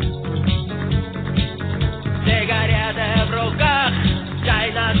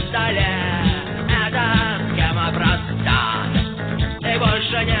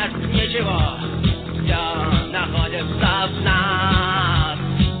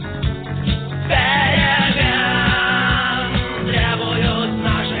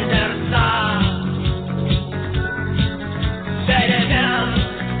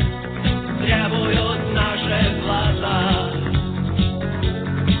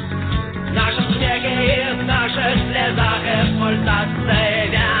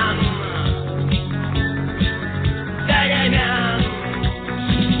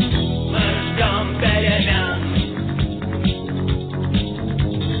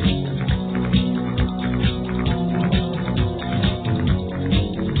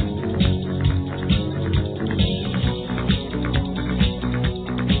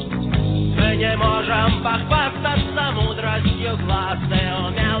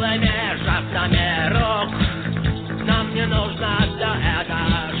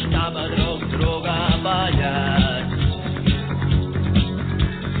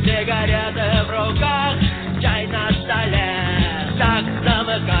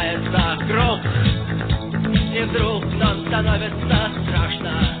становится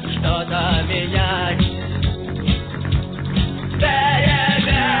страшно что-то менять.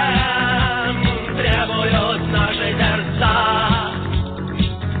 Перемен требуют наши сердца.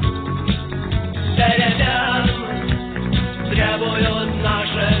 Перемен требуют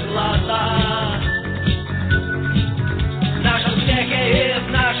наши глаза. В нашем смехе и в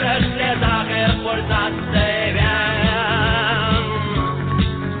наших слезах и в пульсации вен.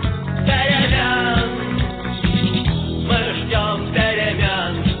 Перемен, мы ждем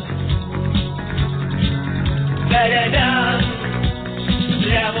перемен. Перемен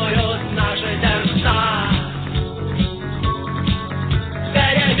требуют наши сердца.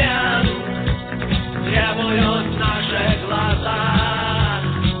 Перемен требуют наши глаза.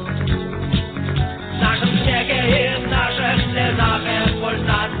 В нашем снеге и в наших слезах и в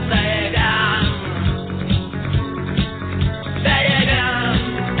пульсации вен. Перемен,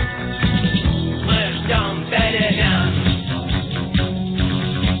 мы ждем перемен.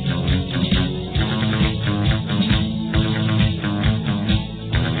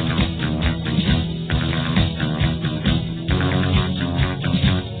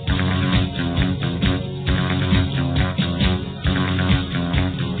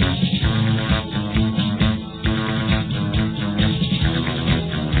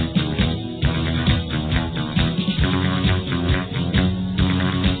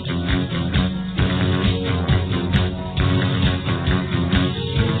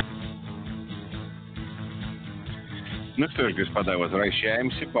 Ну что ж, господа,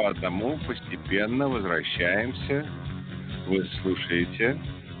 возвращаемся по одному, постепенно возвращаемся. Вы слушаете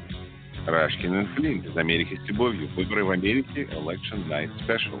Рашкин и Флинт из Америки с любовью. Выборы в Америке, Election Night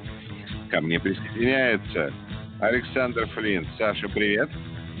Special. Ко мне присоединяется Александр Флинт. Саша, привет.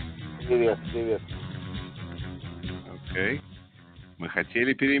 Привет, привет. Окей. Мы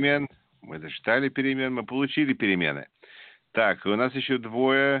хотели перемен, мы дождали перемен, мы получили перемены. Так, у нас еще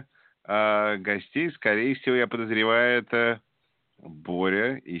двое гостей. Скорее всего, я подозреваю, это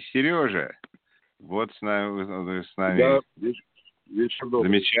Боря и Сережа. Вот с нами. Да, вечер добрый.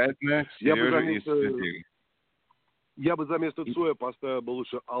 Замечательно. Сережа и Сергей. Я бы за место Цоя поставил бы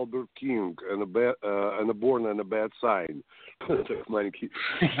лучше Albert King and a Born and a Bad Sign. Маленький.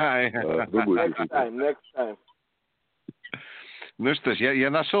 Next time. Ну что ж,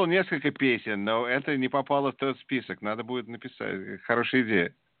 я нашел несколько песен, но это не попало в тот список. Надо будет написать. Хорошая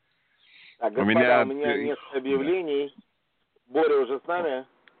идея. Так, господа, у меня несколько объявлений. Боря уже с нами?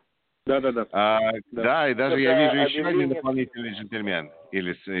 Да, и даже я вижу еще один дополнительный джентльмен.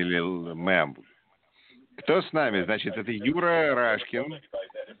 Или мэм. Кто с нами? Значит, это Юра Рашкин.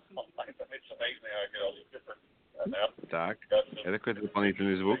 Так, это какой-то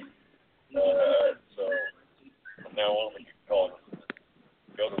дополнительный звук.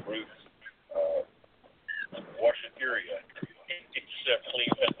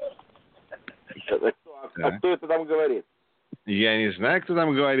 А кто это там говорит? Я не знаю, кто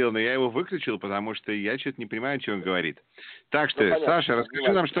там говорил, но я его выключил, потому что я что-то не понимаю, что он говорит. Так что, понятно, Саша,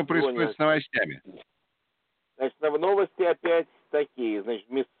 расскажи нам, что происходит с новостями. Значит, новости опять такие. Значит,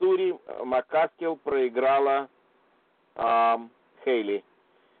 в Миссури Маккаскил проиграла Хейли.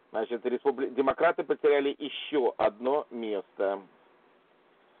 Значит, демократы потеряли еще одно место.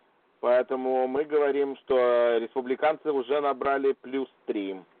 Поэтому мы говорим, что республиканцы уже набрали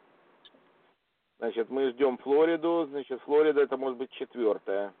 +3. Значит, мы ждем Флориду. Значит, Флорида это может быть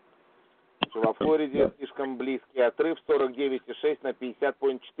 4-я. Во Флориде слишком близкий отрыв. 49,6 на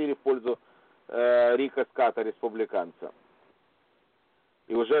 50,4 в пользу Рика Скотта, республиканца.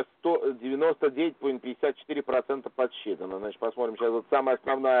 И уже 99,54% подсчитано. Значит, посмотрим сейчас. Вот самая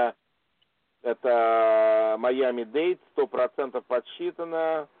основная это Майами-Дейд. 100%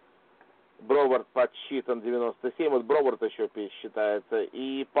 подсчитано. Бровард подсчитан 97%. Вот Бровард еще пересчитается.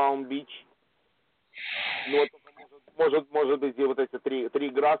 И Палм-Бич. Ну, вот, может быть, и вот эти три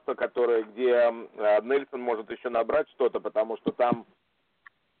графства, где Нельсон может еще набрать что-то, потому что там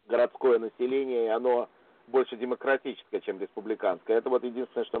городское население, и оно больше демократическое, чем республиканское. Это вот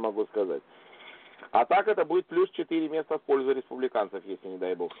единственное, что могу сказать. А так это будет +4 места в пользу республиканцев, если, не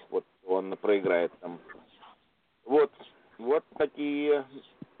дай бог, вот он проиграет там. Вот такие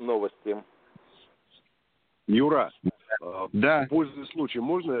новости. Юра, да. Пользуясь случаем,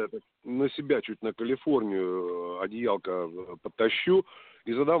 можно я на себя чуть на Калифорнию одеялко подтащу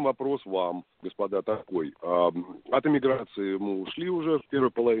и задам вопрос вам, господа, такой. От эмиграции мы ушли уже, в первой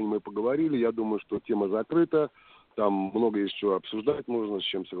половине мы поговорили, я думаю, что тема закрыта, там много есть что обсуждать, нужно с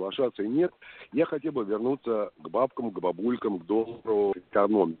чем соглашаться и нет. Я хотел бы вернуться к бабкам, к бабулькам, к доллару, к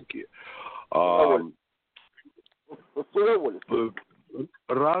экономике.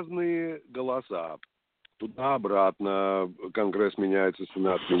 Разные голоса. туда-обратно, Конгресс меняется,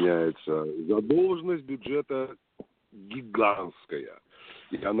 Сенат меняется. Задолженность бюджета гигантская.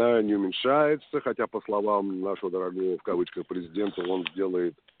 И она не уменьшается, хотя, по словам нашего дорогого, в кавычках, президента, он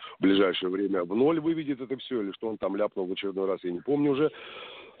сделает в ближайшее время в ноль, выведет это все, или что он там ляпнул в очередной раз, я не помню уже,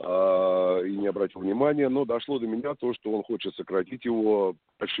 и не обратил внимания, но дошло до меня то, что он хочет сократить его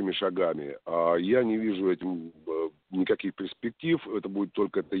большими шагами. Я не вижу этим никаких перспектив, это будет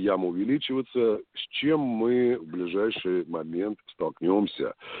только эта яма увеличиваться, с чем мы в ближайший момент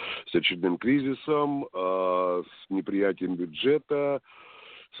столкнемся. С очередным кризисом, с неприятием бюджета,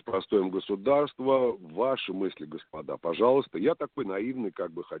 с простоем государства. Ваши мысли, господа, пожалуйста. Я такой наивный,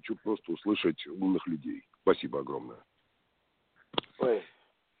 как бы хочу просто услышать умных людей. Спасибо огромное. Ой,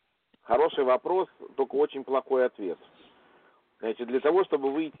 хороший вопрос, только очень плохой ответ. Значит, для того,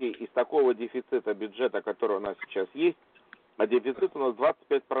 чтобы выйти из такого дефицита бюджета, который у нас сейчас есть, а дефицит у нас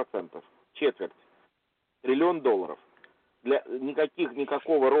 25%, четверть, $1 триллион.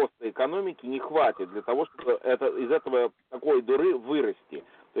 Никакого роста экономики не хватит для того, чтобы из этого такой дыры вырасти.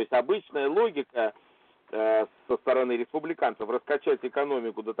 То есть обычная логика со стороны республиканцев раскачать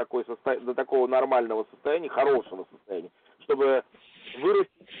экономику до такого нормального состояния, хорошего состояния, чтобы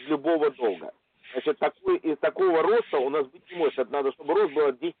вырасти из любого долга. Значит, из такого роста у нас быть не может. Это надо, чтобы рост был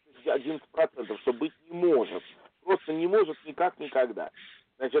 10-11%, что быть не может. Просто не может никак никогда.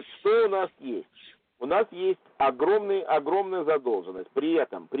 Значит, что у нас есть? У нас есть огромная задолженность. При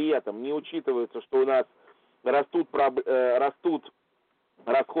этом не учитывается, что у нас растут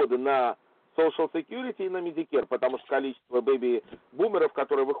расходы на Social Security и на Medicare, потому что количество бэби-бумеров,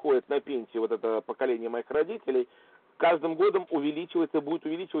 которые выходят на пенсию, вот это поколение моих родителей, каждым годом увеличивается и будет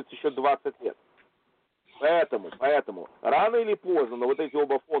увеличиваться еще 20 лет. Поэтому рано или поздно, но вот эти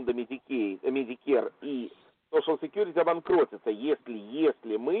оба фонда Medicare и Social Security обанкротятся,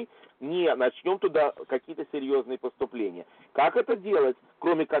 если мы не начнем туда какие-то серьезные поступления. Как это делать,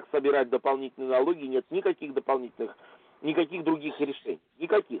 кроме как собирать дополнительные налоги, нет никаких других решений.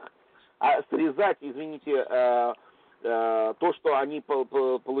 Никаких. А срезать, извините, то, что они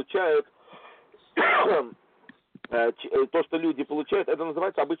получают, то, что люди получают, это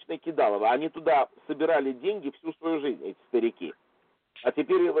называется обычное кидалово. Они туда собирали деньги всю свою жизнь, эти старики. А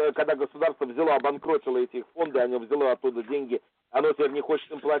теперь, когда государство обанкротило эти фонды, оно взяло оттуда деньги, оно теперь не хочет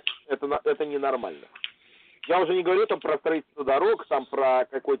им платить, это ненормально. Я уже не говорю там про строительство дорог, там про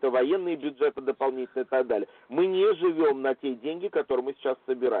какой-то военный бюджет дополнительный и так далее. Мы не живем на те деньги, которые мы сейчас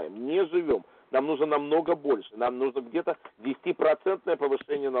собираем. Не живем. Нам нужно намного больше. Нам нужно где-то 10%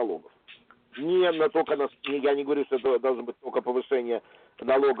 повышение налогов. Я не говорю, что это должно быть только повышение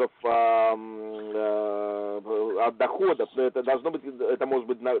налогов от доходов, но это может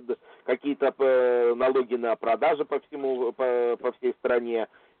быть какие-то налоги на продажи по всей стране,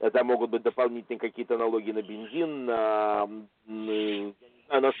 это могут быть дополнительные какие-то налоги на бензин, на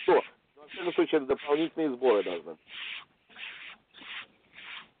что. Но, в всяком случае, это дополнительные сборы должны.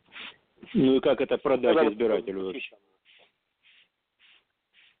 Ну и как это продать избирателю?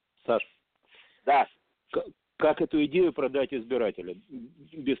 Саш? Да. Как эту идею продать избирателю?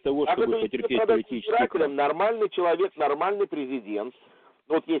 Без того, чтобы потерпеть политический крах. Нормальный человек, нормальный президент,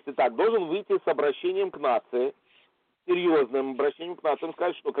 вот если так, должен выйти с обращением к нации, серьезным обращением к нации,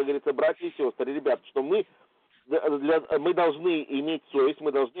 сказать, что, как говорится, братья и сестры, ребята, что мы должны иметь совесть,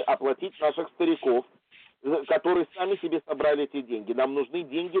 мы должны оплатить наших стариков, которые сами себе собрали эти деньги. Нам нужны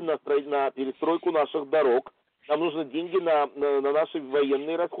деньги на перестройку наших дорог. Нам нужны деньги на наши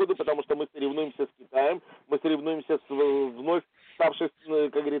военные расходы, потому что мы соревнуемся с Китаем, мы соревнуемся с вновь ставшей,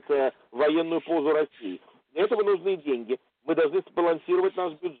 как говорится, военную позу России. Для этого нужны деньги. Мы должны сбалансировать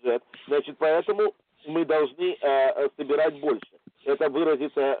наш бюджет. Значит, поэтому мы должны собирать больше. Это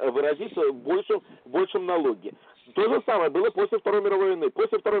выразится в большем налоге. То же самое было после Второй мировой войны.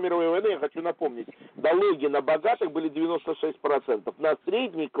 После Второй мировой войны, я хочу напомнить, налоги на богатых были 96%, на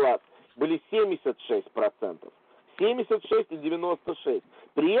средний класс были 76%. 76 и 96.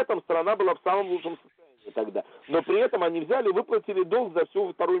 При этом страна была в самом лучшем состоянии тогда. Но при этом они взяли и выплатили долг за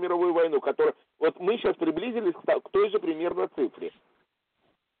всю Вторую мировую войну, которая... Вот мы сейчас приблизились к той же примерно цифре.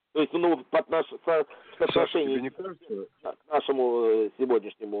 То есть, в соотношении к нашему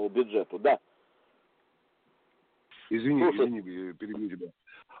сегодняшнему бюджету, да. Извини, перебью тебя.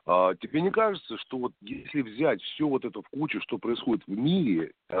 Тебе не кажется, что вот если взять все вот это в кучу, что происходит в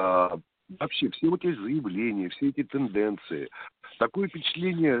мире, вообще все вот эти заявления, все эти тенденции, такое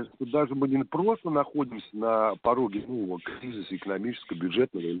впечатление, что даже мы не просто находимся на пороге нового кризиса экономического,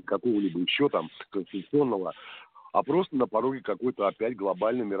 бюджетного или какого-либо еще там конституционного, а просто на пороге какой-то опять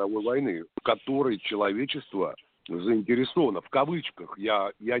глобальной мировой войны, в которой человечество заинтересована, в кавычках,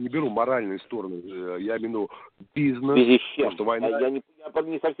 я не беру моральные стороны, я имею бизнес, потому что война... Я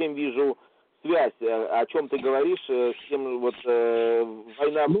не совсем вижу связь, о чем ты говоришь, с тем, вот,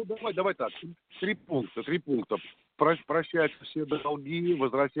 война... Ну, давай так, три пункта. Прощаются все долги,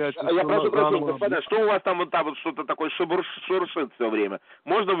 возвращаются... Я прошу прощения, господа, что у вас там вот что-то такое шуршит все время?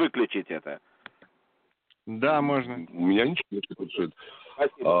 Можно выключить это? Да, можно. У меня ничего не шуршит.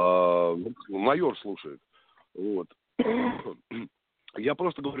 Майор слушает. Вот. Я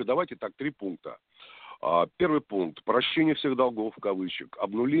просто говорю, давайте так, 3 пункта. Первый пункт. Прощение всех долгов, в кавычек.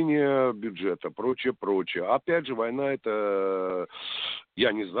 Обнуление бюджета, прочее. Опять же, война это...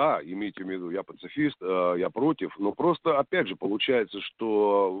 Я не за, имейте в виду, я пацифист, я против. Но просто, опять же, получается,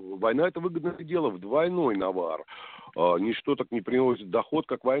 что война это выгодное дело, в двойной навар. Ничто так не приносит доход,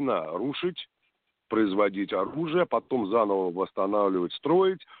 как война. Рушить, производить оружие, потом заново восстанавливать,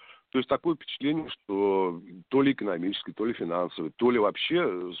 строить. То есть такое впечатление, что то ли экономический, то ли финансовый, то ли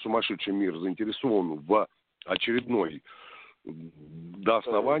вообще сумасшедший мир заинтересован в очередной до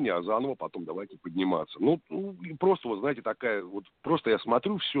основания, а заново потом давайте подниматься. Ну, просто, вот знаете, такая, вот просто я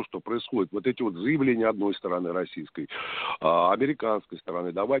смотрю все, что происходит, вот эти вот заявления одной стороны российской, американской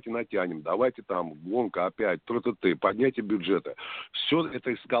стороны, давайте натянем, давайте там, гонка опять, поднятие бюджета. Все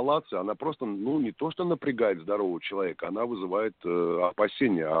эта эскалация, она просто, не то что напрягает здорового человека, она вызывает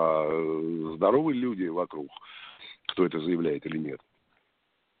опасения, а здоровые люди вокруг, кто это заявляет или нет.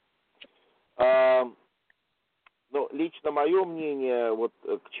 Ну, лично мое мнение, вот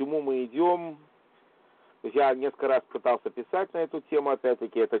к чему мы идем, я несколько раз пытался писать на эту тему,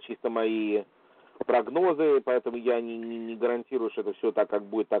 опять-таки, это чисто мои прогнозы, поэтому я не гарантирую, что это все так, как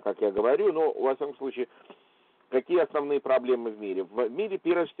будет, так, как я говорю, но, во всяком случае, какие основные проблемы в мире? В мире,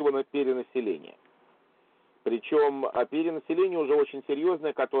 прежде всего, перенаселение. Причем перенаселение уже очень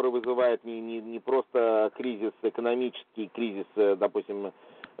серьезное, которое вызывает не просто кризис экономический, кризис, допустим,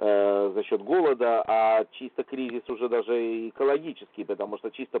 за счет голода, а чисто кризис уже даже экологический, потому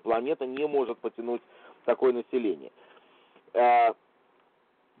что чисто планета не может потянуть такое население.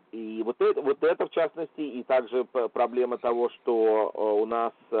 И вот это в частности, и также проблема того, что у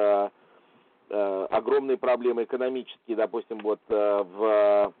нас огромные проблемы экономические, допустим, вот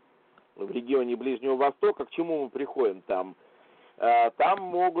в регионе Ближнего Востока, к чему мы приходим там? Там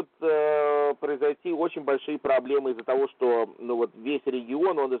могут произойти очень большие проблемы из-за того, что весь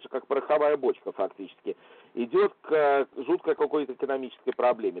регион, он даже как пороховая бочка фактически, идет к жуткой какой-то экономической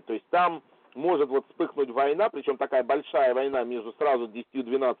проблеме. То есть там может вспыхнуть война, причем такая большая война между сразу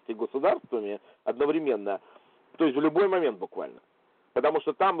 10-12 государствами одновременно, то есть в любой момент буквально. Потому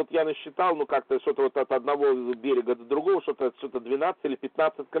что там я насчитал, как-то что-то от одного берега до другого, что-то 12 или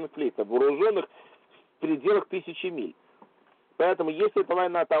 15 конфликтов, вооруженных в пределах 1000 миль. Поэтому, если эта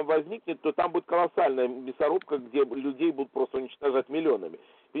война там возникнет, то там будет колоссальная мясорубка, где людей будут просто уничтожать миллионами.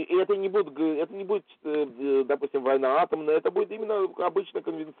 И это не будет, допустим, война атомная, это будет именно обычная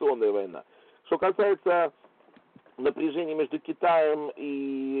конвенционная война. Что касается напряжения между Китаем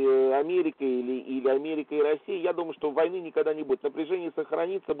и Америкой или Америкой и Россией, я думаю, что войны никогда не будет. Напряжение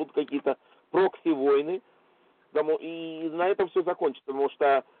сохранится, будут какие-то прокси-войны, и на этом все закончится, потому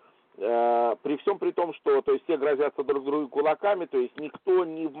что при всем при том, что то есть все грозятся друг другу кулаками, то есть никто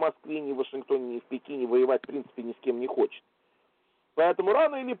ни в Москве, ни в Вашингтоне, ни в Пекине воевать в принципе ни с кем не хочет. Поэтому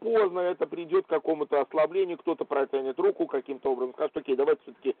рано или поздно это придет к какому-то ослаблению, кто-то протянет руку каким-то образом, скажет, окей, давайте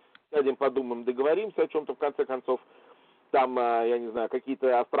все-таки сядем, подумаем, договоримся о чем-то в конце концов. Там, я не знаю,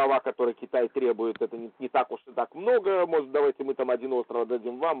 какие-то острова, которые Китай требует, это не так уж и так много, может, давайте мы там один остров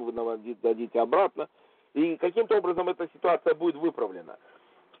дадим вам, вы нам дадите обратно. И каким-то образом эта ситуация будет выправлена.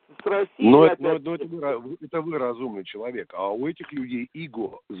 С Россией, но это вы разумный человек, а у этих людей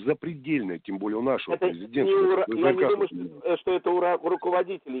эго запредельное, тем более у нашего президента. Я не думаю, что это у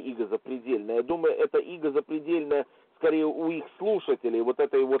руководителей эго запредельное. Я думаю, это эго запредельное скорее у их слушателей, вот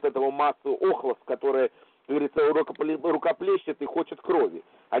этого массы охлов, которые, как говорится, рукоплещет и хочет крови.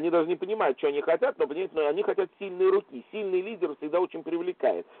 Они даже не понимают, что они хотят, но они хотят сильные руки. Сильный лидер всегда очень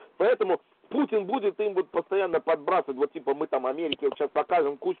привлекает. Поэтому Путин будет им постоянно подбрасывать, мы там Америке сейчас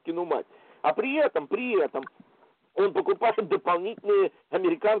покажем Кузькину мать. А при этом он покупает дополнительные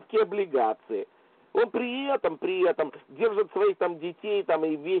американские облигации. Он при этом держит своих детей,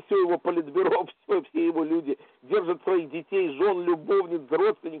 и все его политбюро, все его люди держат своих детей, жен, любовниц,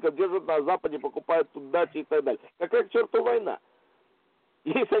 родственников, держат на Западе, покупают тут дачи и так далее. Какая к черту война?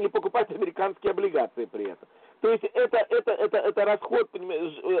 Если они покупают американские облигации при этом. То есть это расход,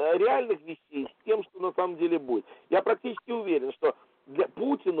 понимаешь, реальных вещей с тем, что на самом деле будет. Я практически уверен, что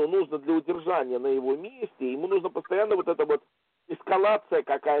Путину нужно для удержания на его месте, ему нужно постоянно эскалация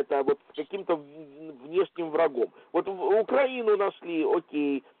какая-то вот с каким-то внешним врагом. Вот Украину нашли,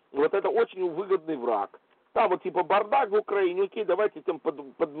 окей, вот это очень выгодный враг. Там вот типа бардак в Украине, окей, давайте там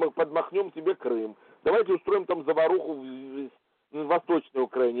подмахнем себе Крым, давайте устроим там заваруху в Восточной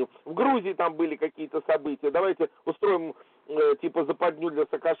Украине. В Грузии там были какие-то события, давайте устроим типа западню для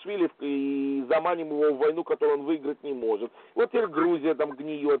Саакашвили и заманим его в войну, которую он выиграть не может. Вот теперь Грузия там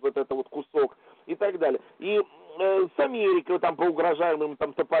гниет, вот это вот кусок и так далее. И с Америкой там поугрожаем им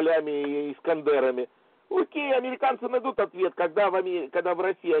там тополями и искандерами. Окей, американцы найдут ответ, когда в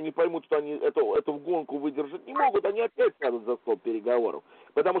России они поймут, что они эту гонку выдержать не могут, они опять сядут за стол переговоров.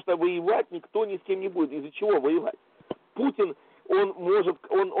 Потому что воевать никто ни с кем не будет. Из-за чего воевать? Путин,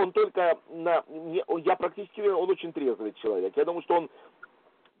 он только я практически уверен, он очень трезвый человек. Я думаю, что он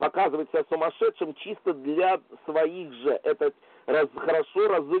показывает себя сумасшедшим чисто для своих же. Это хорошо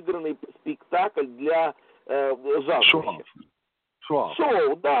разыгранный спектакль для жаждущих.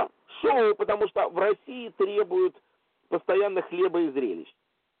 Шоу, да. Шоу, потому что в России требуют постоянно хлеба и зрелищ.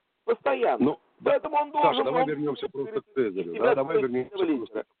 Постоянно. Ну, поэтому он должен... Саша, давай вернемся просто к Цезарю.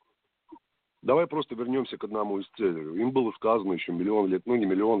 Да? Давай просто вернемся к одному из Цезарей. Им было сказано еще миллион лет, ну не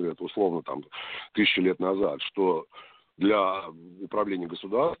миллион лет, условно там 1000 лет назад, что для управления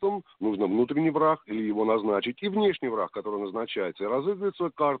государством нужно внутренний враг или его назначить, и внешний враг, который назначается. И разыгрывается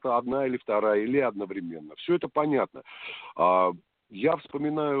карта одна или вторая, или одновременно. Все это понятно. Я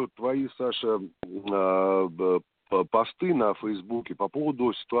вспоминаю твои, Саша, посты на Фейсбуке по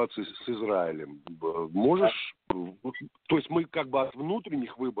поводу ситуации с Израилем. Можешь... То есть мы как бы от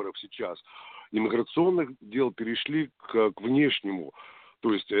внутренних выборов сейчас, иммиграционных дел, перешли к внешнему.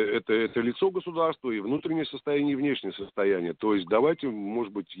 То есть это лицо государства, и внутреннее состояние, и внешнее состояние. То есть давайте,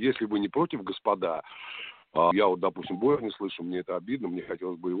 может быть, если вы не против, господа, я вот, допустим, Боря не слышу, мне это обидно, мне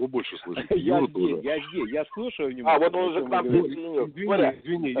хотелось бы его больше слышать. Я слушаю внимательно. Вот он уже к нам присоединился.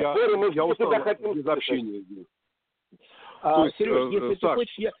 Извини, я устал без общения здесь. Сереж, если ты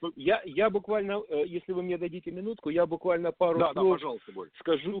хочешь, я буквально, если вы мне дадите минутку, я буквально пару слов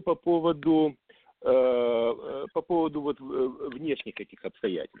скажу по поводу вот внешних этих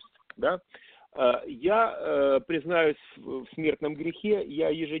обстоятельств. Да? Я признаюсь в смертном грехе, я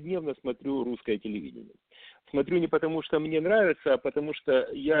ежедневно смотрю русское телевидение. Смотрю не потому, что мне нравится, а потому что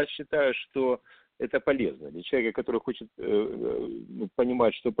я считаю, что это полезно. Для человека, который хочет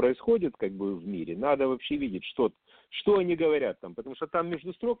понимать, что происходит как бы в мире, надо вообще видеть, что они говорят там. Потому что там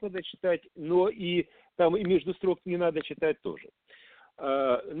между строк надо читать, но и там и между строк не надо читать тоже.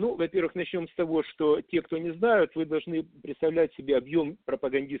 Ну, во-первых, начнем с того, что те, кто не знают, вы должны представлять себе объем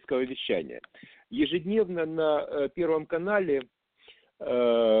пропагандистского вещания. Ежедневно на Первом канале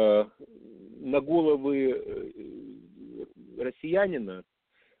на головы россиянина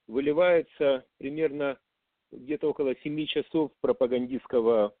выливается примерно где-то около 7 часов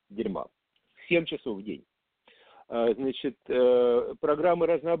пропагандистского дерьма. 7 часов в день. Значит, программы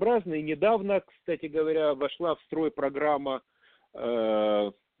разнообразные. Недавно, кстати говоря, вошла в строй программа,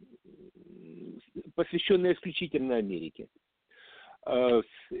 посвященная исключительно Америке.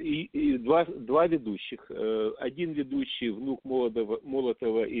 И два ведущих. Один ведущий, внук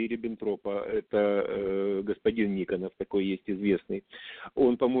Молотова и Риббентропа, это господин Никонов, такой есть известный.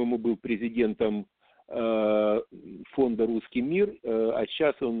 Он, по-моему, был президентом фонда «Русский мир», а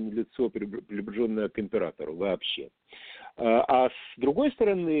сейчас он лицо, приближенное к императору вообще. А с другой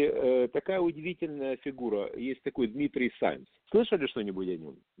стороны, такая удивительная фигура. Есть такой Дмитрий Саймс. Слышали что-нибудь о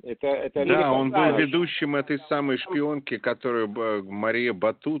нем? Да, он был ведущим этой самой шпионки, которую Мария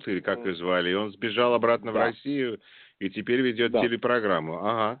Батут, или как ее звали, и он сбежал обратно в Россию и теперь ведет телепрограмму.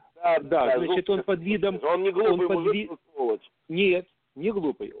 Ага. Да, значит, он под видом... Он не глупый, сволочь. Нет, не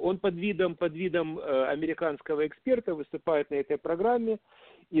глупый. Он под видом американского эксперта выступает на этой программе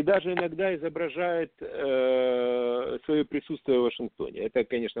и даже иногда изображает свое присутствие в Вашингтоне. Это,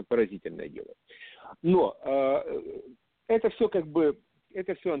 конечно, поразительное дело. Но это все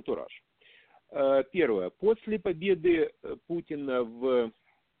это все антураж. Первое. После победы Путина в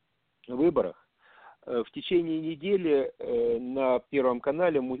выборах в течение недели на Первом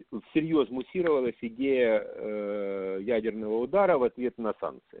канале всерьез муссировалась идея ядерного удара в ответ на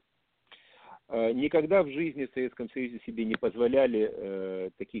санкции. Никогда в жизни в Советском Союзе себе не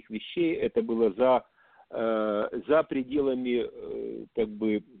позволяли таких вещей. Это было за пределами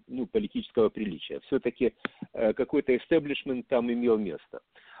политического приличия. Все-таки какой-то эстеблишмент там имел место.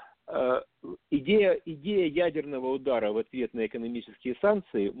 Идея ядерного удара в ответ на экономические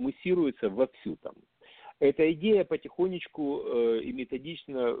санкции муссируется вовсю там. Эта идея потихонечку и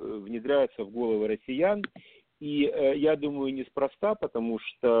методично внедряется в головы россиян, И я думаю, неспроста, потому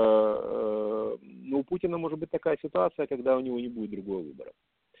что у Путина может быть такая ситуация, когда у него не будет другого выбора,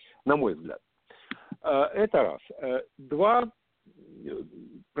 на мой взгляд. Это раз. Два,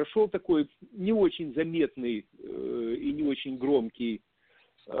 прошел такой не очень заметный и не очень громкий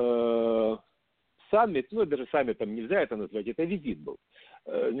саммит, даже саммитом нельзя это назвать, это визит был.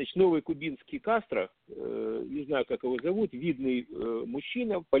 Значит, новый кубинский Кастро, не знаю, как его зовут, видный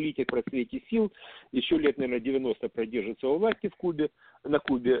мужчина, политик в расцвете сил, еще лет, наверное, 90 продержится у власти на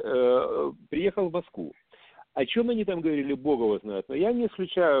Кубе, приехал в Москву. О чем они там говорили, Бог его знает. Но я не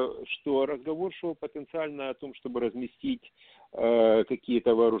исключаю, что разговор шел потенциально о том, чтобы разместить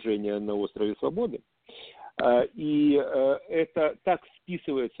какие-то вооружения на острове Свободы. И это так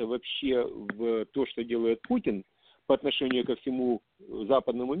вписывается вообще в то, что делает Путин по отношению ко всему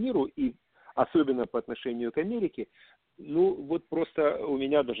западному миру и особенно по отношению к Америке. Вот просто у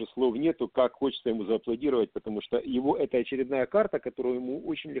меня даже слов нету, как хочется ему зааплодировать, потому что это очередная карта, которую ему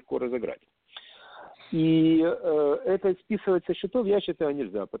очень легко разыграть. И это списывать со счетов, я считаю,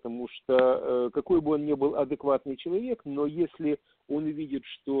 нельзя, потому что какой бы он ни был адекватный человек, но если он увидит,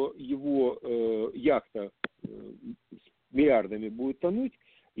 что его яхта с миллиардами будет тонуть,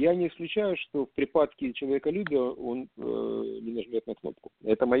 я не исключаю, что в припадке человеколюбия он не нажмет на кнопку.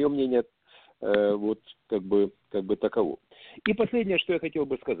 Это мое мнение, как бы таково. И последнее, что я хотел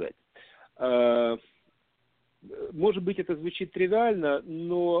бы сказать. Может быть, это звучит тривиально,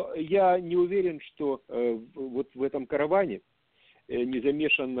 но я не уверен, что вот в этом караване не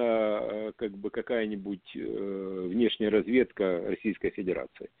замешана какая-нибудь внешняя разведка Российской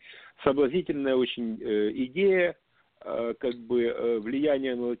Федерации. Соблазнительная очень идея,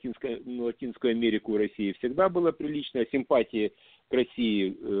 влияние на Латинскую Америку в России всегда было приличное, симпатии к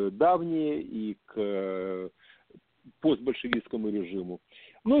России давние и к постбольшевистскому режиму.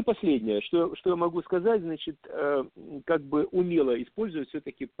 И последнее, что я могу сказать, значит, умело использует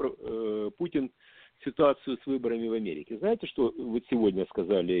все-таки Путин ситуацию с выборами в Америке. Знаете, что вот сегодня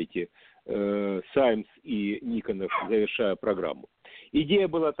сказали эти Саймс и Никонов, завершая программу? Идея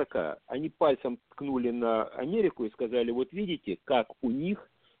была такая, они пальцем ткнули на Америку и сказали, вот видите, как у них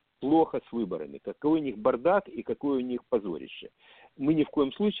плохо с выборами, какой у них бардак и какое у них позорище. Мы ни в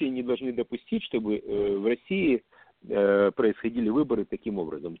коем случае не должны допустить, чтобы в России происходили выборы таким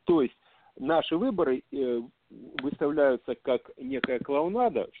образом. То есть наши выборы выставляются как некая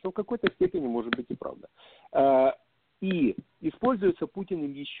клоунада, что в какой-то степени может быть и правда. И используется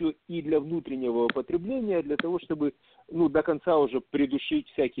Путиным еще и для внутреннего употребления, для того, чтобы до конца уже придушить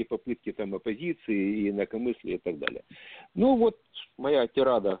всякие попытки оппозиции, и инакомыслия и так далее. Моя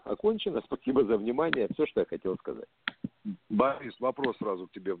тирада окончена. Спасибо за внимание. Все, что я хотел сказать. Борис, вопрос сразу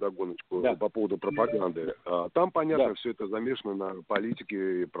к тебе вдогоночку Да. по поводу пропаганды. Там, понятно, Да. все это замешано на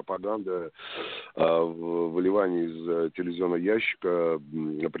политике, пропаганда, выливание из телевизионного ящика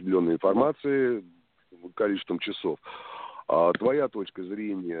определенной информации количеством часов. Твоя точка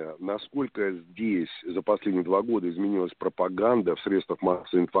зрения, насколько здесь за последние 2 года изменилась пропаганда в средствах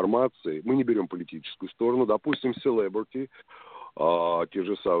массовой информации? Мы не берем политическую сторону, допустим, celebrity, те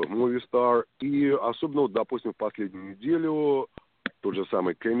же самые Movie Star, и особенно, допустим, в последнюю неделю тот же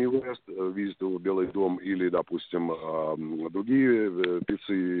самый Кенни Уэст визитил Белый дом, или, допустим, другие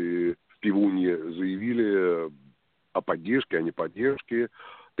певцы, певуньи заявили о поддержке, о неподдержке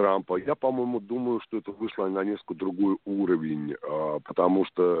Трампа. Я, по-моему, думаю, что это вышло на несколько другой уровень, потому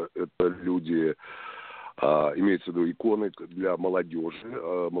что это люди, имеется в виду иконы для молодежи,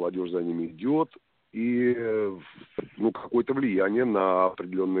 молодежь за ними идет, и какое-то влияние на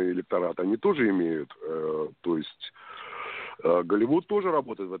определенный электорат они тоже имеют. То есть Голливуд тоже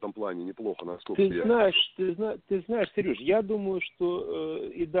работает в этом плане неплохо, насколько Ты знаешь, Сереж, я думаю, что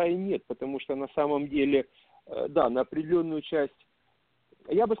и да, и нет, потому что на самом деле, да, на определенную часть,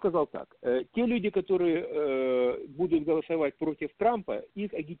 я бы сказал так, те люди, которые будут голосовать против Трампа,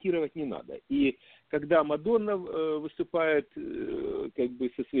 их агитировать не надо. И когда Мадонна выступает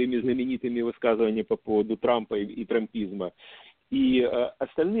со своими знаменитыми высказываниями по поводу Трампа и трампизма, и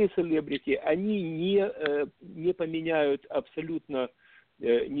остальные селебрити, они не поменяют абсолютно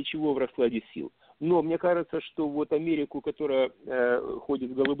ничего в раскладе сил. Но мне кажется, что вот Америку, которая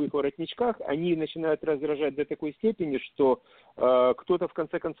ходит в голубых воротничках, они начинают раздражать до такой степени, что кто-то в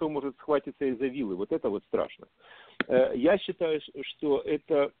конце концов может схватиться из-за вилы. Вот это вот страшно. Я считаю, что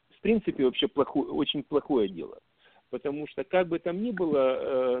это в принципе вообще очень плохое дело. Потому что, как бы там ни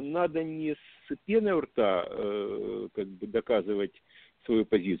было, надо не с пеной у рта доказывать свою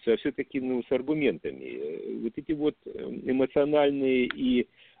позицию, а все-таки с аргументами. Вот эти вот эмоциональные и,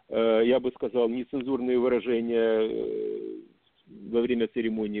 я бы сказал, нецензурные выражения во время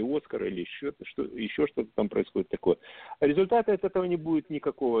церемонии Оскара или еще что-то там происходит такое. А результата от этого не будет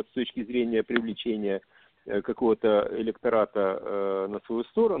никакого с точки зрения привлечения какого-то электората на свою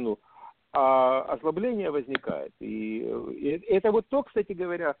сторону, а ослабление возникает. И это вот то, кстати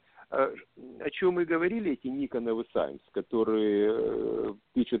говоря, о чем мы говорили, эти Никонов и Саймс, которые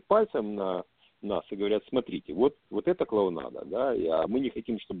тычут пальцем на нас и говорят, смотрите, вот это клоунада, да, а мы не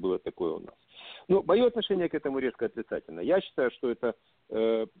хотим, чтобы было такое у нас. Ну, мое отношение к этому резко отрицательно. Я считаю, что это,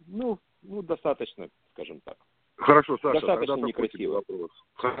 достаточно, скажем так. Хорошо, Саша, достаточно тогда такой тебе вопрос.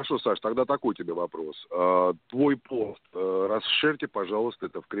 Хорошо, Саш, тогда такой тебе вопрос. Твой пост, расширьте, пожалуйста,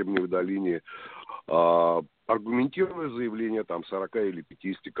 это в Кремниевой долине, аргументированное заявление там 40 или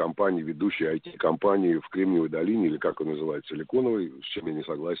 50 компаний, ведущей IT-компании в Кремниевой долине, или как он называется, Силиконовой, с чем я не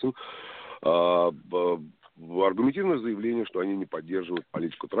согласен, аргументированное заявление, что они не поддерживают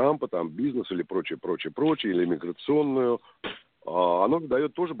политику Трампа, там бизнес или прочее, или миграционную. Оно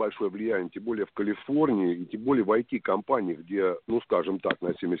дает тоже большое влияние, тем более в Калифорнии, и тем более в IT-компаниях, где, скажем так, на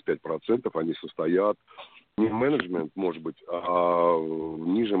 75% они состоят не менеджмент, может быть, а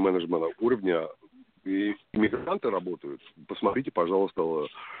ниже менеджмента уровня, и иммигранты работают. Посмотрите, пожалуйста,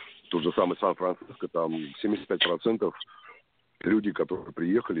 тот же самый Сан-Франциско, там 75% люди, которые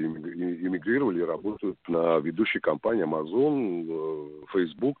приехали, эмигрировали, работают на ведущей компании Amazon,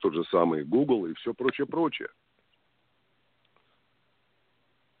 Facebook, тот же самый Google и все прочее.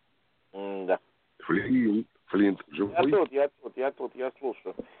 Да. Флинт, живой? Я тут, я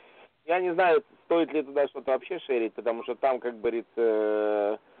слушаю. Я не знаю, стоит ли туда что-то вообще шерить, потому что там, как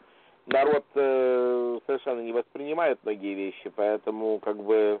говорится, народ совершенно не воспринимает многие вещи, поэтому,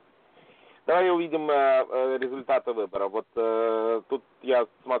 давай увидим результаты выборов. Вот тут я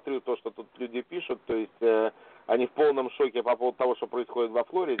смотрю то, что тут люди пишут, то есть они в полном шоке по поводу того, что происходит во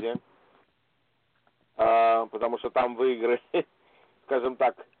Флориде, потому что там выиграли, скажем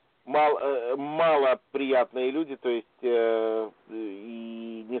так, мало приятные люди, то есть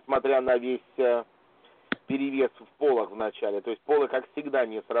и несмотря на весь перевес в полах в начале, то есть полы, как всегда,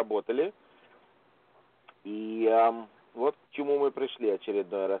 не сработали, и вот к чему мы пришли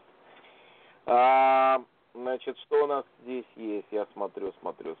очередной раз. Значит, что у нас здесь есть? Я смотрю.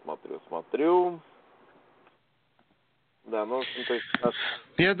 Да, то есть у нас...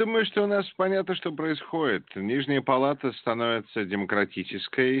 Я думаю, что у нас понятно, что происходит. Нижняя палата становится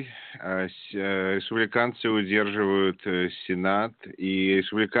демократической, республиканцы удерживают Сенат, и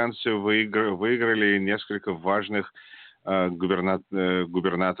республиканцы выиграли несколько важных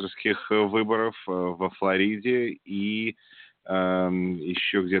губернаторских выборов во Флориде, и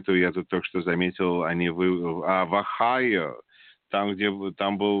еще где-то я тут только что заметил, в Ohio, там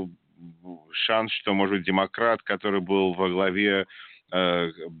был шанс, что, может быть, демократ, который был во главе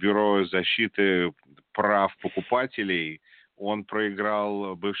бюро защиты прав покупателей, он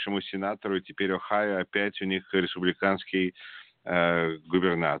проиграл бывшему сенатору, и теперь Ohio опять у них республиканский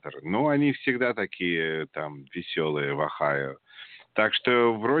губернатор. Они всегда такие там веселые в Ohio. Так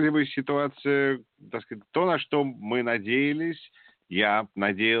что вроде бы ситуация, так сказать, то, на что мы надеялись, я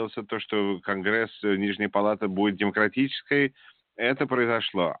надеялся, то, что Конгресс, Нижняя палата будет демократической, это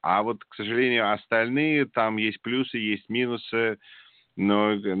произошло. А вот, к сожалению, остальные, там есть плюсы, есть минусы,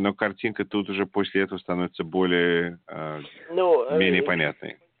 но картинка тут уже после этого становится более, менее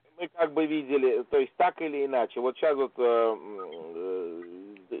понятной. Мы видели, то есть так или иначе. Вот сейчас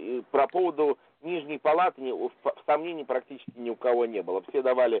про поводу Нижней палаты в сомнении практически ни у кого не было. Все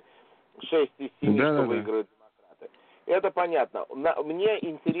давали 6 из 7, что выиграют демократы. Это понятно. Мне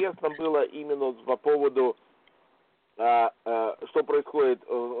интересно было именно по поводу, что происходит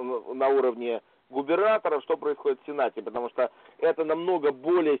на уровне губернаторов, что происходит в Сенате, потому что это намного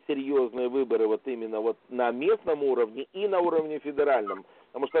более серьезные выборы именно на местном уровне и на уровне федеральном.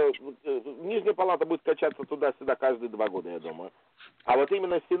 Потому что Нижняя палата будет качаться туда-сюда каждые 2 года, я думаю. А вот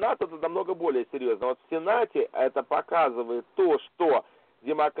именно Сенат это намного более серьезно. Вот в Сенате это показывает то, что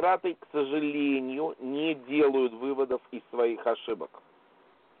демократы, к сожалению, не делают выводов из своих ошибок.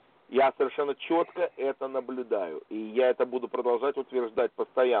 Я совершенно четко это наблюдаю. И я это буду продолжать утверждать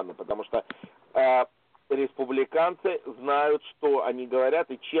постоянно, потому что республиканцы знают, что они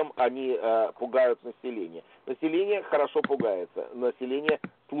говорят и чем они пугают население. Население хорошо пугается. Население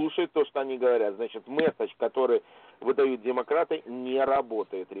слушает то, что они говорят. Значит, месседж, который выдают демократы, не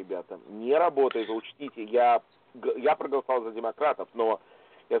работает, ребята. Не работает. Учтите, я проголосовал за демократов, но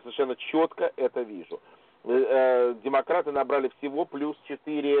я совершенно четко это вижу. Демократы набрали всего плюс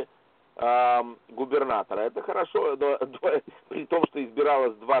 4 губернатора. Это хорошо, но при том, что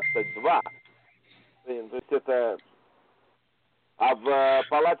избиралось 22. То есть это... А в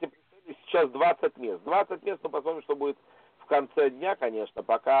палате представителей сейчас 20 мест. 20 мест, но посмотрим, что будет в конце дня, конечно,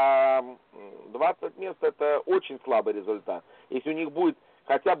 пока 20 мест – это очень слабый результат. Если у них будет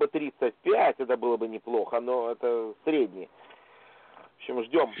хотя бы 35, это было бы неплохо, но это средний. В общем,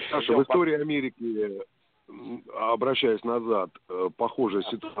 ждем. Саша, в истории Америки, обращаясь назад, похожая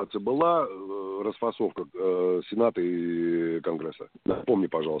ситуация была, расфасовка Сената и Конгресса? Напомни,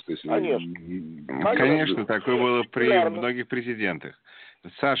 пожалуйста, если... Конечно, такое было при многих президентах.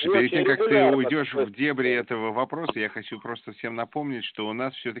 Саша, перед тем, как ты уйдешь в дебри этого вопроса, я хочу просто всем напомнить, что у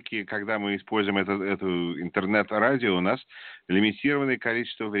нас все-таки, когда мы используем эту интернет-радио, у нас лимитированное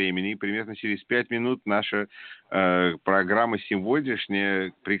количество времени, и примерно через 5 минут наша программа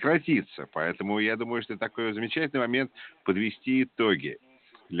сегодняшняя прекратится. Поэтому я думаю, что такой замечательный момент подвести итоги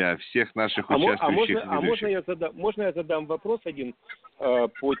для всех наших участвующих ведущих. Можно я задам вопрос один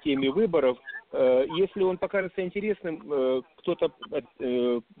по теме выборов? Если он покажется интересным, кто-то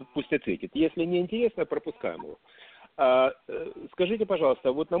пусть ответит. Если не интересно, пропускаем его. Скажите,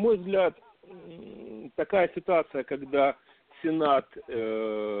 пожалуйста, вот на мой взгляд, такая ситуация, когда Сенат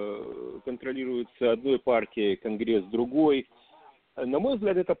контролируется одной партией, Конгресс другой, на мой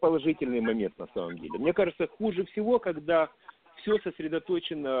взгляд, это положительный момент на самом деле. Мне кажется, хуже всего, когда все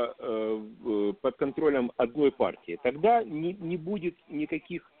сосредоточено под контролем одной партии. Тогда не будет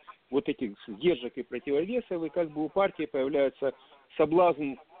никаких вот этих сдержек и противовесов, и как бы у партии появляется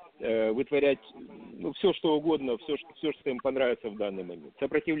соблазн вытворять все, что угодно, все, что им понравится в данный момент.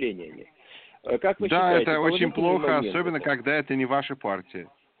 Сопротивления нет. Как вы считаете, это очень плохо, особенно когда это не ваша партия.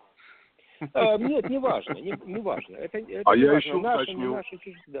 Нет, не важно, не важно.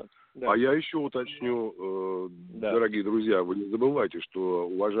 Я еще уточню, дорогие друзья, вы не забывайте, что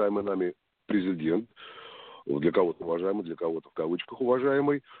уважаемый нами президент, для кого-то уважаемый, для кого-то в кавычках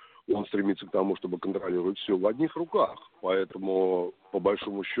уважаемый, он стремится к тому, чтобы контролировать все в одних руках. Поэтому, по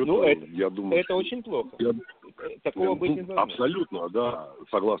большому счету, я думаю... Это очень плохо. Такого быть не должно. Абсолютно, да.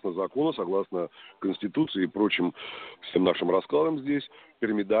 Согласно закону, согласно Конституции и прочим всем нашим раскладам здесь,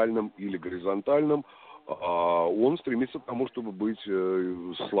 пирамидальным или горизонтальным, он стремится к тому, чтобы быть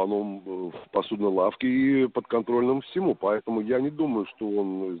слоном в посудной лавке и подконтрольным всему. Поэтому я не думаю, что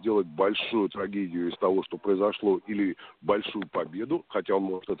он сделает большую трагедию из того, что произошло, или большую победу, хотя он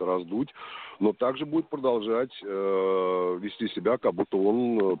может это раздуть, но также будет продолжать вести себя, как будто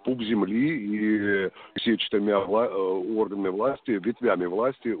он пуп земли и сетчатыми органами власти, ветвями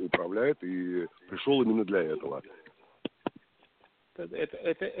власти управляет и пришел именно для этого.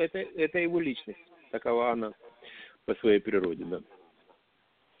 Это его личность. Такова она по своей природе, да.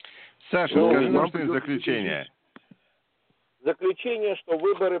 Саша, скажи нам что-нибудь заключение. Заключение, что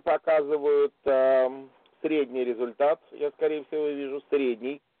выборы показывают средний результат. Я, скорее всего, вижу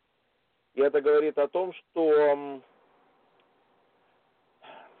средний. И это говорит о том, что,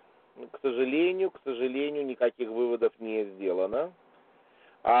 к сожалению, никаких выводов не сделано.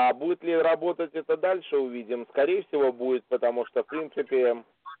 А будет ли работать это дальше, увидим. Скорее всего, будет, потому что, в принципе,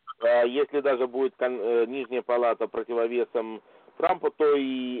 если даже будет нижняя палата противовесом Трампу, то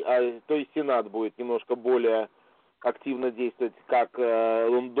и Сенат будет немножко более активно действовать, как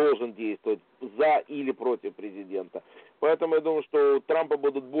он должен действовать, за или против президента. Поэтому я думаю, что у Трампа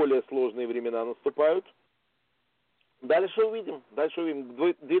будут более сложные времена наступают. Дальше увидим.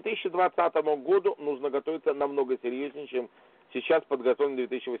 К 2020 году нужно готовиться намного серьезнее, чем сейчас подготовлен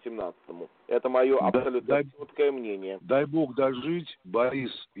к 2018-му. Это мое абсолютно четкое мнение. Дай Бог дожить.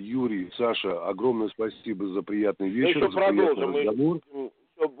 Борис, Юрий, Саша, огромное спасибо за приятный вечер. Мы еще продолжим. Мы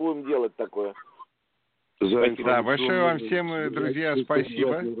еще будем делать такое. Да, большое вам всем, друзья,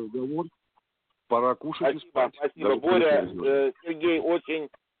 спасибо. Пора кушать и спать. Спасибо, Боря. Сергей очень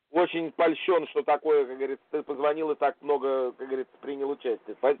польщен, что такое, как говорится, ты позвонил и так много, как говорится, принял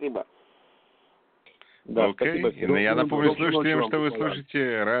участие. Спасибо. Да, окей. Я напомню слушателям, что вы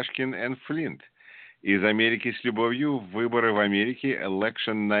слушаете Рашкин и Флинт из Америки с любовью, выборы в Америке,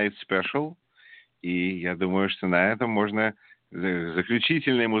 Election Night Special. И я думаю, что на этом можно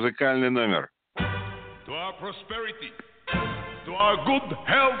заключительный музыкальный номер. To our prosperity, to our good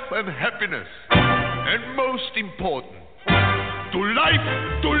health and happiness, and most important, to life,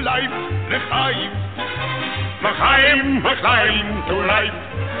 l'chaim, l'chaim, l'chaim, to life.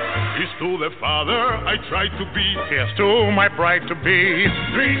 Here's to the father I try to be. Here's to my bride to be.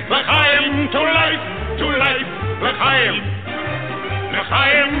 Drink l'chaim, to life, l'chaim,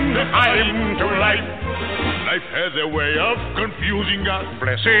 l'chaim, l'chaim, to life. Life has a way of confusing us,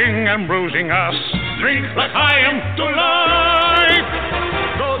 blessing and bruising us. Drink l'chaim to life.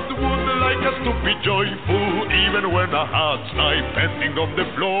 God would like us to be joyful, even when our hearts lie panting on the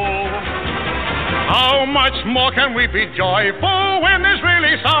floor. How much more can we be joyful when there's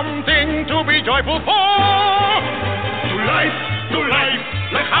really something to be joyful for? To life,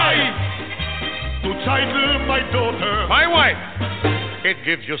 l'chaim. To title my daughter, my wife. It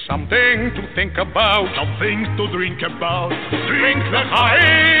gives you something to think about, something to drink about. Drink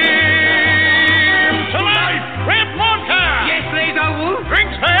l'chaim. To life, Rip Vodka. Yes, please, old wolf.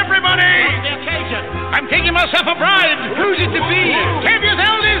 Drinks for everybody. What's the occasion? I'm taking myself a bride. Who's it to be? Keep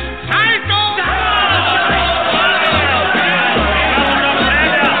yourself